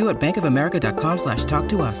location near you at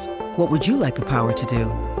bankofamerica.com/talktous. What would you like the power to do?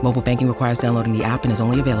 Mobile banking requires downloading the app and is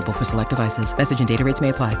only available for select devices. Message and data rates may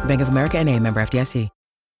apply. Bank of America NA, member FDIC.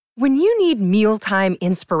 When you need mealtime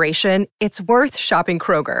inspiration, it's worth shopping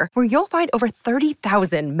Kroger, where you'll find over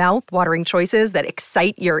 30,000 mouth-watering choices that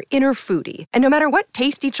excite your inner foodie. And no matter what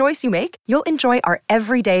tasty choice you make, you'll enjoy our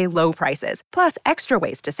everyday low prices, plus extra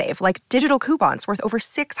ways to save, like digital coupons worth over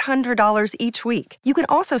 $600 each week. You can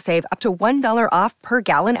also save up to $1 off per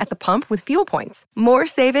gallon at the pump with fuel points. More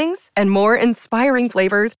savings and more inspiring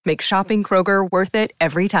flavors make shopping Kroger worth it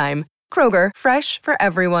every time. Kroger, fresh for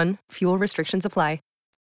everyone. Fuel restrictions apply.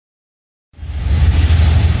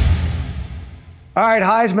 All right,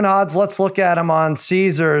 Heisman odds. Let's look at them on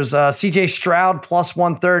Caesars. CJ Stroud plus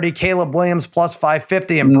 130, Caleb Williams plus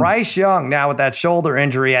 550, and Bryce Young now with that shoulder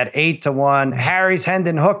injury at 8-1. Harry's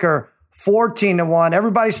Hendon Hooker 14-1.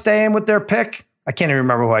 Everybody staying with their pick. I can't even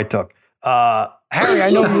remember who I took. Harry, I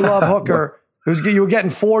know you love Hooker. You were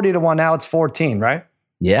getting 40-1. Now it's 14, right?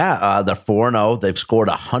 Yeah, they're 4-0. They've scored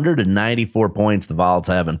 194 points. The Vols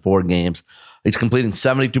have in 4 games. He's completing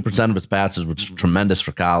 72% of his passes, which is tremendous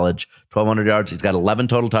for college. 1,200 yards. He's got 11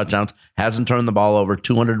 total touchdowns. Hasn't turned the ball over.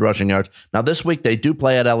 200 rushing yards. Now, this week, they do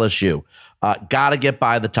play at LSU. Got to get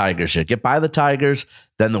by the Tigers. You get by the Tigers.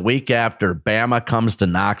 Then the week after, Bama comes to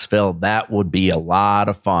Knoxville. That would be a lot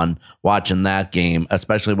of fun watching that game,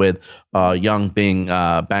 especially with Young being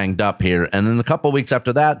banged up here. And then a couple of weeks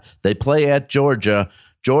after that, they play at Georgia.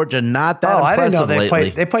 Georgia, not that impressive. I didn't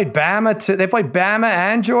know they played Bama too. They played Bama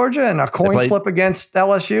and Georgia in a coin flip against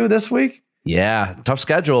LSU this week. Yeah, tough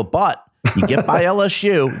schedule, but you get by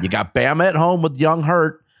LSU. You got Bama at home with Young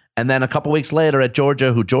hurt, and then a couple weeks later at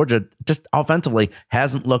Georgia, who Georgia just offensively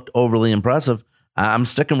hasn't looked overly impressive. I'm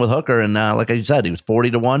sticking with Hooker, and like I said, he was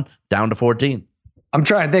 40-1 down to 14. I'm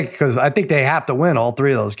trying to think because I think they have to win all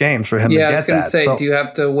 3 of those games for him to get that. Yeah, I was going to say, do you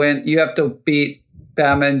have to win? You have to beat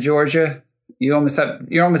Bama and Georgia. Are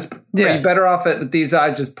you better off at these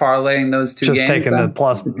odds just parlaying those 2 games? Just taking the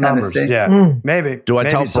plus numbers. Yeah, maybe. Do I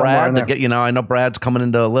tell Brad to get, I know Brad's coming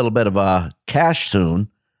into a little bit of a cash soon.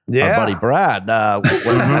 Yeah. Our buddy Brad. I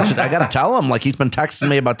got to tell him, like he's been texting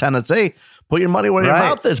me about Tennessee. Put your money where your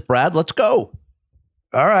mouth is, Brad. Let's go.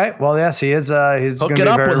 All right. Well, yes, he is. He's going to be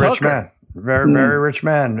a very rich man. Very rich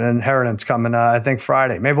man. Inheritance coming, I think,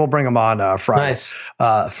 Friday. Maybe we'll bring him on Friday. Nice.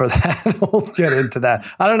 For that. We'll get into that.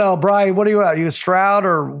 I don't know, Brian, what are you at? You Stroud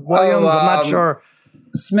or Williams? I'm not sure.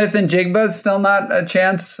 Smith and Jigba's still not a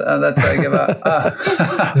chance. That's what I give up.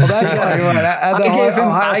 Well, that's right.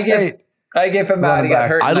 I gave him out. He got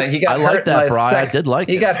hurt. He got hurt like that, Brian. I did like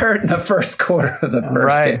it. He got hurt in the first quarter of the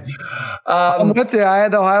first game. I'm with you. I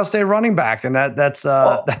had the Ohio State running back, and that's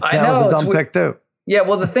a dumb pick too. Yeah,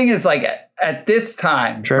 well, the thing is, like, at this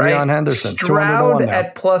time, Trevion Henderson, Stroud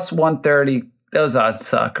at plus 130, those odds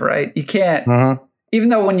suck, right? You can't, even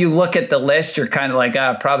though when you look at the list, you're kind of like,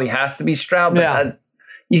 probably has to be Stroud, but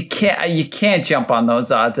you can't jump on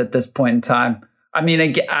those odds at this point in time. I mean,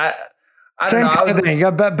 I don't know. You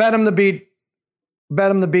got bet him to beat bet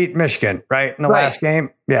them to beat Michigan, right? In the last game.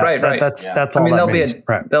 Yeah. Right. That's all that means.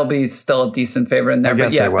 They'll be still a decent favorite in there. I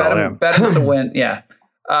guess they will, bet them to win. Yeah.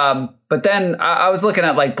 But then I was looking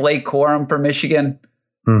at like Blake Corum for Michigan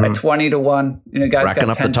at 20-1. You know, guys racking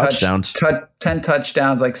got up the touchdowns. 10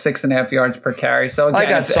 touchdowns, like 6.5 yards per carry. So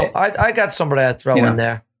again, I got somebody to throw in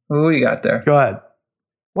there. Who you got there? Go ahead.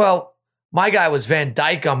 Well, my guy was Van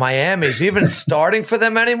Dyke on Miami. Is he even starting for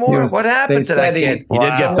them anymore? What happened to that kid? He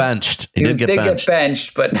did get benched. He did get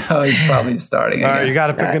benched, but no, he's probably starting. All right, you got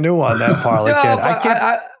to pick a new one, that parlay kid.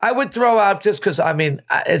 I would throw out just because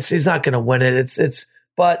he's not going to win it.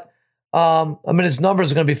 But his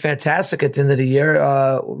numbers are going to be fantastic at the end of the year.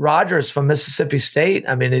 Rodgers from Mississippi State.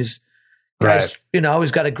 I mean, he's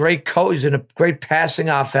he's got a great coach. He's in a great passing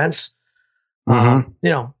offense.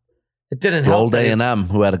 It didn't help. Old A&M,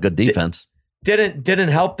 who had a good defense. Didn't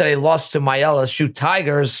help that he lost to my LSU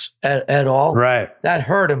Tigers at all. Right. That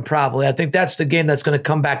hurt him probably. I think that's the game that's going to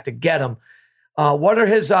come back to get him. What are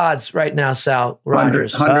his odds right now, Sal?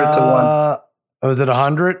 Rodgers? 100 to 1. Was it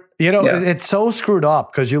 100? It's so screwed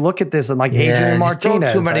up because you look at this and like Adrian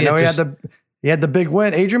Martinez. I know he had the big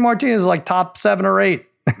win. Adrian Martinez is like top 7 or 8.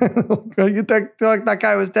 You think like that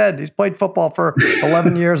guy was dead. He's played football for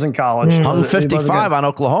 11 years in college. I'm 55 on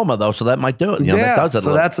Oklahoma, though, so that might do it. That does it.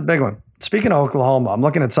 So that's a big one. Speaking of Oklahoma, I'm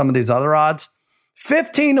looking at some of these other odds.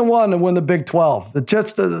 15-1 to win the Big 12.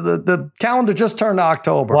 The calendar just turned to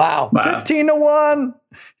October. Wow. 15-1.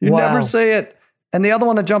 You never see it. And the other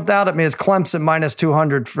one that jumped out at me is Clemson minus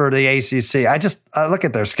 200 for the ACC. I look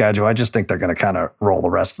at their schedule. I just think they're going to kind of roll the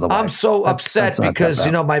rest of the way. I'm so upset because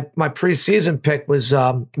my preseason pick was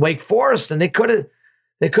Wake Forest, and they could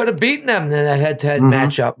have beaten them in that head-to-head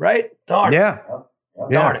matchup, right? Darn. Yeah.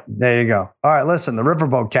 Darn it. There you go. All right, listen, the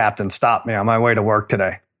riverboat captain stopped me on my way to work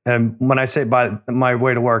today. And when I say by my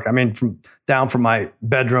way to work, I mean down from my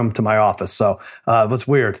bedroom to my office. So it was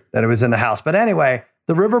weird that it was in the house. But anyway,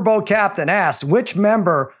 the riverboat captain asked, which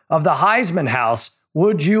member of the Heisman house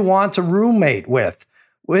would you want to roommate with?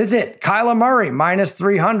 Is it Kyler Murray, minus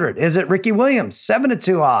 300? Is it Ricky Williams,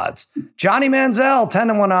 7-2 odds? Johnny Manziel,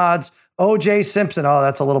 10-1 odds? O.J. Simpson,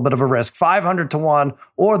 that's a little bit of a risk, 500-1.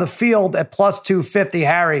 Or the field at plus 250,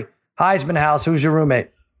 Harry, Heisman house, who's your roommate?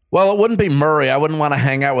 Well, it wouldn't be Murray. I wouldn't want to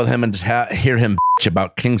hang out with him and just hear him bitch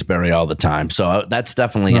about Kingsbury all the time. So that's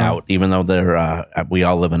definitely out, even though we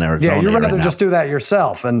all live in Arizona. Yeah, you'd rather just do that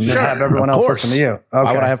yourself and have everyone else listen to you. Okay.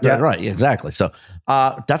 Why would I have to? Yeah. Right, exactly. So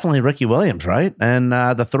definitely Ricky Williams, right? And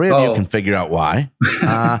the three of you can figure out why.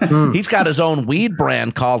 He's got his own weed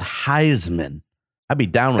brand called Heisman. I'd be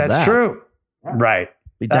down with that. That's true. Right.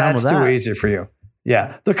 Be down with that. That's too easy for you.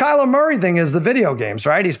 Yeah. The Kyler Murray thing is the video games,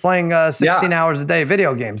 right? He's playing 16 hours a day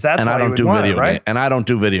video games. That's why I don't do video games. And I don't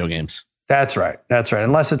do video games. That's right.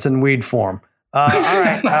 Unless it's in weed form. All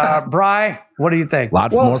right. Bri, what do you think?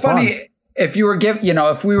 It's funny. If you were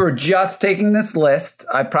if we were just taking this list,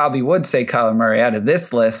 I probably would say Kyler Murray out of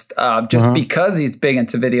this list, because he's big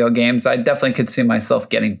into video games. I definitely could see myself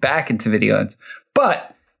getting back into video games.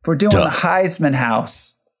 But if we're doing the Heisman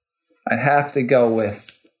house, I'd have to go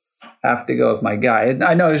with my guy.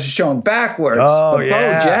 I know it's showing backwards. Oh, Bo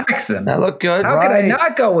Jackson. That looked good. How could I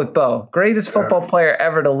not go with Bo? Greatest football player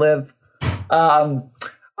ever to live.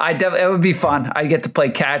 It would be fun. I'd get to play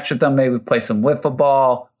catch with them. Maybe play some wiffle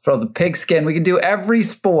ball, throw the pigskin. We could do every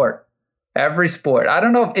sport. I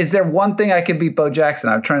don't know. Is there one thing I could beat Bo Jackson?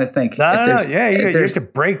 I'm trying to think. I don't know. Yeah, you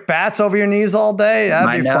could break bats over your knees all day.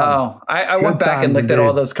 That'd be fun. I went back and looked at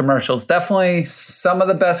all those commercials. Definitely some of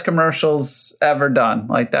the best commercials ever done.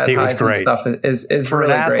 Like that Heisman stuff is for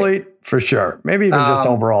really an athlete, great. For sure. Maybe even just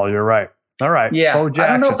overall. You're right. All right. Yeah. Bo Jackson.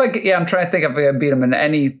 I don't know if I'm trying to think if I could beat him in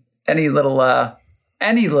any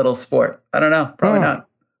little sport. I don't know. Probably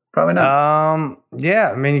not.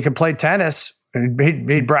 Yeah. I mean, you could play tennis. He'd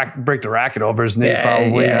break the racket over his knee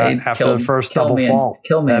probably after the first double fall.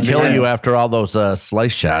 Kill you after all those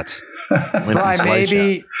slice shots. Right,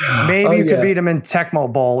 maybe you could beat him in Tecmo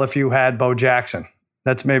Bowl if you had Bo Jackson.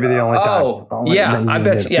 That's maybe the only time. I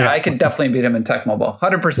bet you. Yeah, I could definitely beat him in Tecmo Bowl.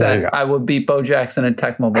 100%. I would beat Bo Jackson in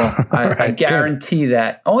Tecmo Bowl. I guarantee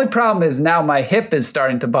that. Only problem is now my hip is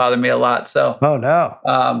starting to bother me a lot. So. Oh no.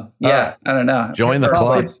 I don't know. Join the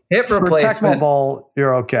club. Hip replacement. For Tecmo Bowl,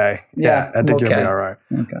 you're okay. Yeah, I think you'll be all right.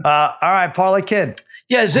 Okay. All right, Parlay Kid.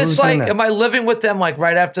 Yeah, is this am I living with them like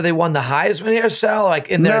right after they won the Heisman here, Sal? Like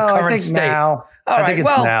in their current state? Now. I think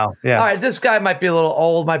it's now. Yeah. All right. This guy might be a little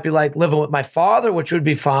old. Might be like living with my father, which would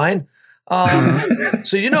be fine. So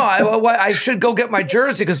I should go get my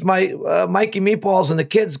jersey because my Mikey Meatballs and the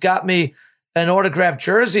kids got me an autographed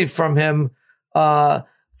jersey from him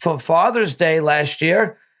for Father's Day last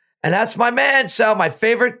year, And that's my man, Sal, my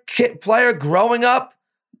favorite player growing up.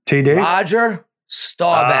 TD? Roger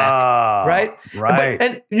Staubach, right? Right.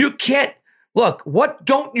 And you can't, look, what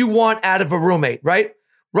don't you want out of a roommate, right?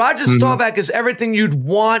 Roger Staubach is everything you'd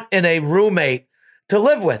want in a roommate to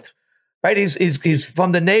live with, right? He's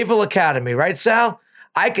from the Naval Academy, right, Sal?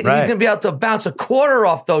 He can be able to bounce a quarter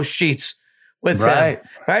off those sheets with him,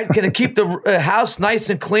 right? Going to keep the house nice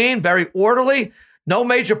and clean, very orderly. No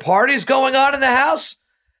major parties going on in the house.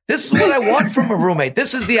 This is what I want from a roommate.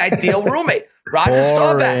 This is the ideal roommate. Roger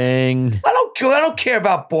Staubach. I don't care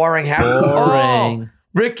about boring. Boring. Oh,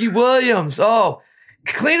 Ricky Williams. Oh,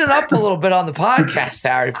 clean it up a little bit on the podcast,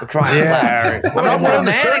 Harry, for crying out loud. I don't wear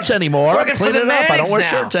the shirts anymore. Clean it up. I don't wear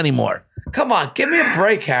shirts anymore. Come on, give me a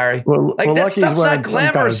break, Harry. That stuff's not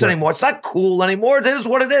glamorous anymore. It's not cool anymore. It is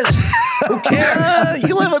what it is. Who cares?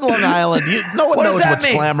 You live in Long Island. No one knows what's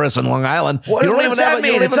glamorous in Long Island. What does that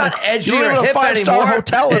mean? It's not edgy or hip anymore. You don't even have a 5-star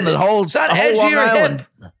hotel in the whole It's not edgy Long or Island.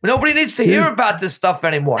 hip. Nobody needs to hear about this stuff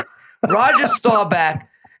anymore. Roger Staubach,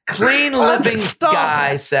 clean living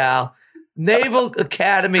guy, Sal. Naval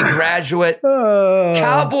Academy graduate,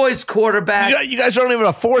 Cowboys quarterback. You guys don't even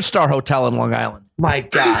have a 4-star hotel in Long Island. My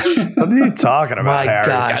gosh. What are you talking about, Harry?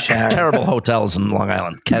 Gosh, Harry. Terrible hotels in Long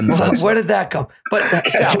Island. Ken says. Where did that come? But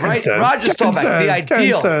Sal, right? Roger Staubach,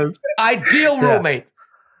 the ideal roommate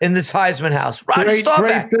in this Heisman house. Roger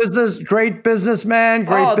Staubach. Great businessman,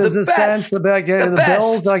 great business sense. The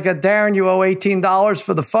bills, like Darren, you owe $18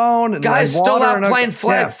 for the phone. And guys still out playing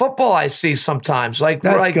flag football, I see sometimes. Like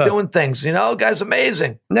doing things, Guys,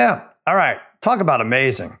 amazing. Yeah. All right. Talk about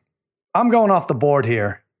amazing. I'm going off the board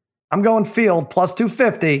here. I'm going field plus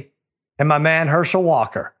 250 and my man Herschel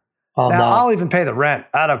Walker. I'll even pay the rent.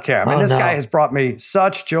 I don't care. I mean, this guy has brought me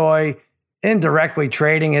such joy. Indirectly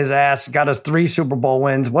trading his ass, got us 3 Super Bowl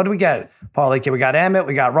wins. What do we get? Parlay Kid, we got Emmett,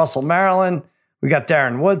 we got Russell Maryland, we got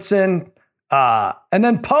Darren Woodson. And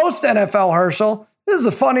then post NFL Herschel, this is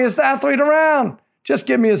the funniest athlete around. Just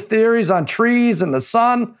give me his theories on trees and the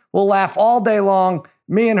sun. We'll laugh all day long.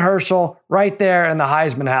 Me and Herschel right there in the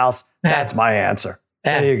Heisman house. That's my answer.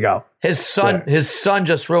 There you go. His son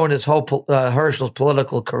just ruined his whole Herschel's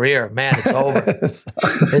political career. Man, it's over.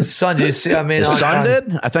 His son, did you see? I mean, his son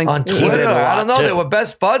did? I think on Twitter. He did a lot I don't know. too. They were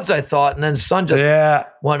best buds, I thought, and then son just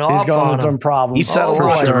went off He's going on with some problems. He said a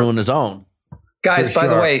lot to ruin his own. Guys, by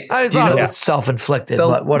the way, I thought it's self-inflicted,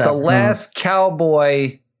 but whatever. The last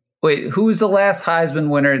Cowboy. Wait, who's the last Heisman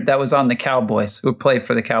winner that was on the Cowboys? Who played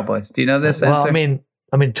for the Cowboys? Do you know this answer? Well,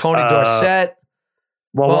 I mean, Tony Dorsett.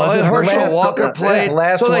 Herschel Walker played.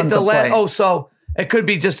 So it could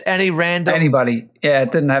be just any random anybody. Yeah,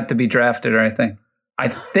 it didn't have to be drafted or anything. I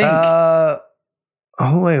think.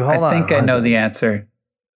 Hold on. I think I know the answer.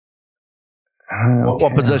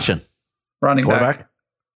 What position? Running back.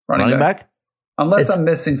 Running back. Unless I'm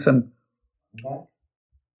missing some.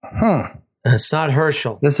 It's not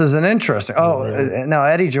Herschel. This is an interesting. No,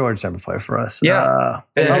 Eddie George never played for us. Yeah,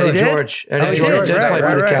 Eddie George did play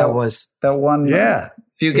for the Cowboys. That one.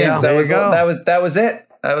 Few games. That was it.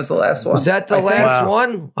 That was the last one. Was that the last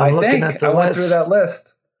one? I think I went through that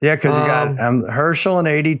list. Yeah, because you got Herschel in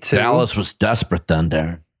 82. Dallas was desperate then,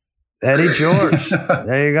 Darren. Eddie George.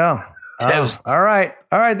 There you go. All right.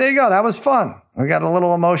 There you go. That was fun. We got a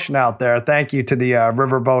little emotion out there. Thank you to the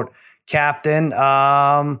Riverboat captain.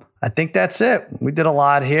 I think that's it. We did a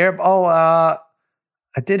lot here. I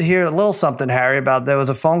did hear a little something, Harry, about there was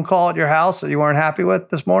a phone call at your house that you weren't happy with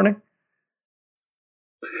this morning.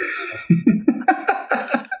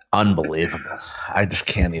 Unbelievable. I just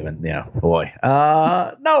can't even, boy.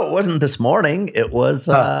 No, it wasn't this morning. It was,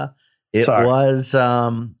 when was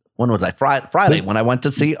I? Friday when I went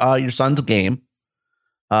to see your son's game.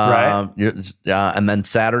 Right. And then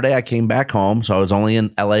Saturday I came back home. So I was only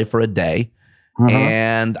in LA for a day.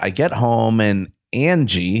 And I get home and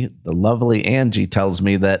Angie, the lovely Angie, tells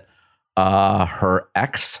me that her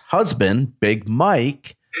ex-husband, Big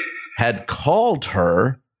Mike, had called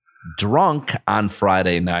her drunk on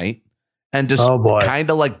Friday night and just kind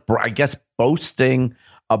of like, I guess, boasting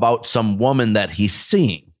about some woman that he's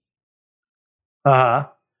seeing.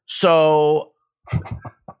 So,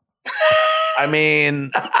 I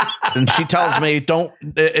mean, and she tells me,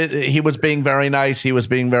 he was being very nice. He was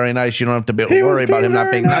being very nice. You don't have to worry about him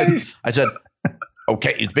not being nice. I said,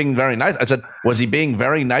 okay, he's being very nice. I said, was he being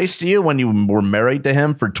very nice to you when you were married to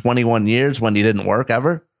him for 21 years when he didn't work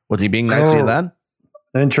ever? Was he being nice to you then?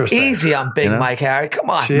 Interesting. Easy on Big Mike, Harry. Come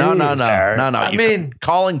on. Jeez, No. I mean,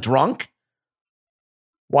 calling drunk?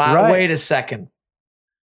 Wow. Right. Wait a second.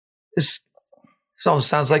 So it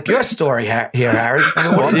sounds like your story here, Harry. I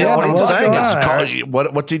mean, what are you saying?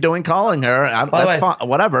 What's he doing calling her? That's fine.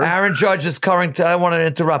 Whatever. Aaron Judge is coming to, I want to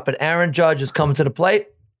interrupt, but Aaron Judge is coming to the plate.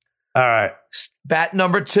 All right. Bat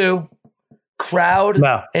number 2. Crowd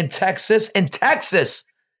in Texas.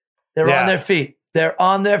 They're on their feet. They're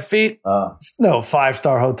on their feet. No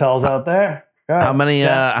 5-star hotels out there. Right. How many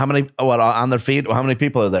on their feet? How many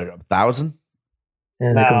people are there? 1,000?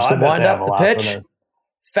 And there comes the wind up, the pitch.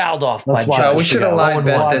 Fouled off by Judge. We should have live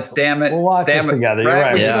bet this. Damn it. We'll watch this together. You're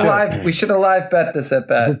right. We should have live bet this at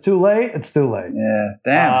bat. Is it too late? It's too late. Yeah.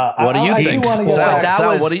 Damn. What do you think?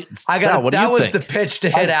 That was the pitch to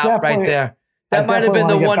hit out right there. That might have been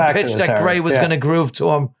the one pitch that Gray was going to groove to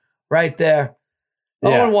him right there.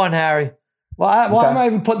 0-1, Harry. Well, I'm not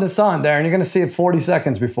even putting this on, Darren. You're going to see it 40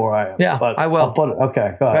 seconds before I am. Yeah, but I will. I'll put it.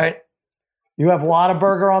 Okay, go ahead. Right. You have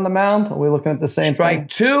Whataburger on the mound? Are we looking at the same thing? Strike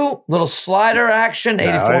 2, little slider action,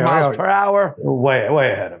 84 miles per hour.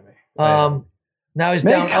 Way ahead of me. Now he's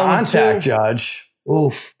down 0-2. Contact, Judge.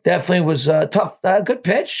 Oof. Definitely was tough. Good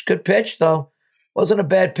pitch, though. Wasn't a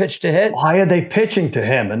bad pitch to hit. Why are they pitching to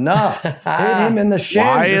him? Enough. Hit him in the shin.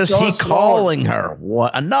 Why is he calling her?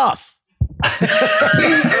 What? Enough. Are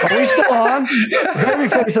we still on?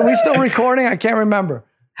 Babyface, are we still recording? I can't remember.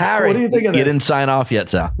 Harry, what do you think of this? You didn't sign off yet,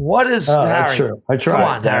 Sal. What is Harry? That's true. I tried. Come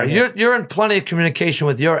on, Harry. You're in plenty of communication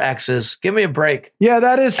with your exes. Give me a break. Yeah,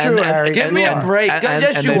 that is true, Harry. Give me a break.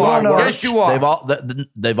 Yes, you are. Yes, you are.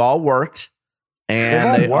 They've all worked.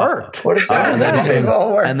 And they've worked. What is that? They've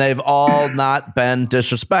all worked. And they've all not been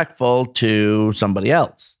disrespectful to somebody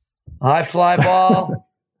else. High fly ball.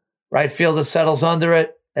 Right fielder settles under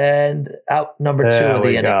it. And out number 2 of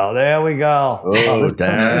the inning. There we go. Oh, Darren.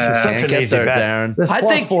 Can't get there, Darren.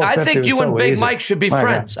 I think you and Big Mike should be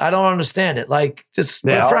friends. I don't understand it. Like, just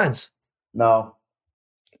be friends. No.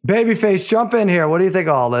 Babyface, jump in here. What do you think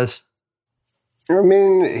of all this? I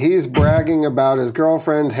mean, he's bragging about his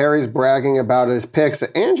girlfriend. Harry's bragging about his picks.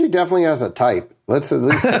 Angie definitely has a type. Let's at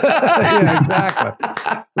least. Yeah, exactly.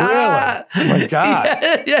 Really? Oh, my God.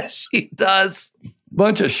 Yes, she does.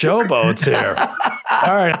 Bunch of showboats here.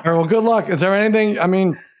 All right. Well, good luck. Is there anything,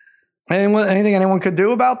 anything anyone could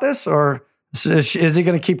do about this? Or is he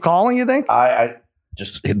going to keep calling, you think?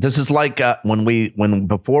 This is like when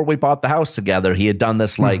before we bought the house together, he had done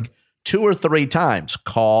this like 2 or 3 times,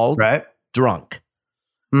 called drunk.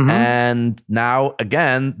 Mm-hmm. And now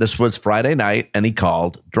again, this was Friday night and he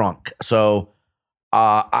called drunk. So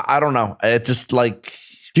I don't know. It just like.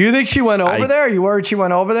 Do you think she went over there? You worried she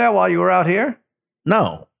went over there while you were out here?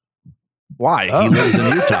 No. Why? Oh. He lives in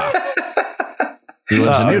Utah. He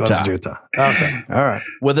lives in Utah. Okay. All right.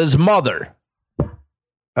 With his mother. All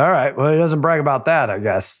right. Well, he doesn't brag about that, I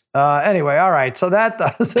guess. Anyway, all right. So that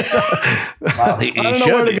does. Well, I don't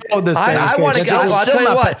know where to go with this. I want to get. I'll tell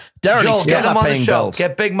you what. Darren, Joel, get him on the show. Bills.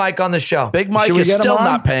 Get Big Mike on the show. Big Mike is still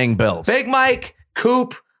not paying bills. Big Mike,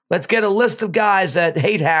 Coop. Let's get a list of guys that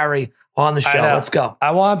hate Harry on the show. Let's go.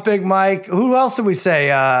 I want Big Mike. Who else did we say?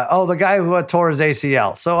 The guy who tore his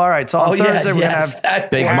ACL. So, all right. So on Thursday, we're going to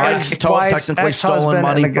have Big Mike's technically stolen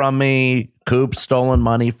money from me. Coop stolen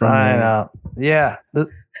money from me. I know. Yeah.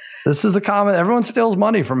 This is the comment. Everyone steals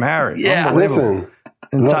money from Harry. Yeah. Listen.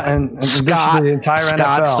 And Scott, the entire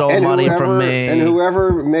Scott NFL. stole money from me. And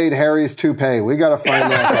whoever made Harry's toupee, we got to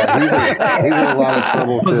find that guy. He's in a lot of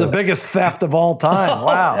trouble, too. It was the biggest theft of all time.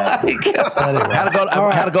 Wow. Anyway.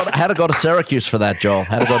 Had to go to Syracuse for that, Joel.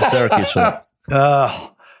 Had to go to Syracuse for that.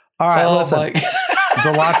 All right, listen. There's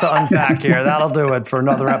a lot to unpack here. That'll do it for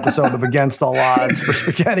another episode of Against All Odds. For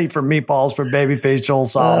Spaghetti, for Meatballs, for Babyface Joel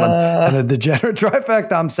Solomon, and the Degenerate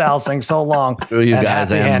Trifecta, I'm Sal saying so long. You guys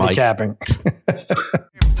happy and handicapping.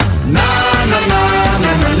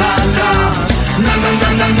 Mike.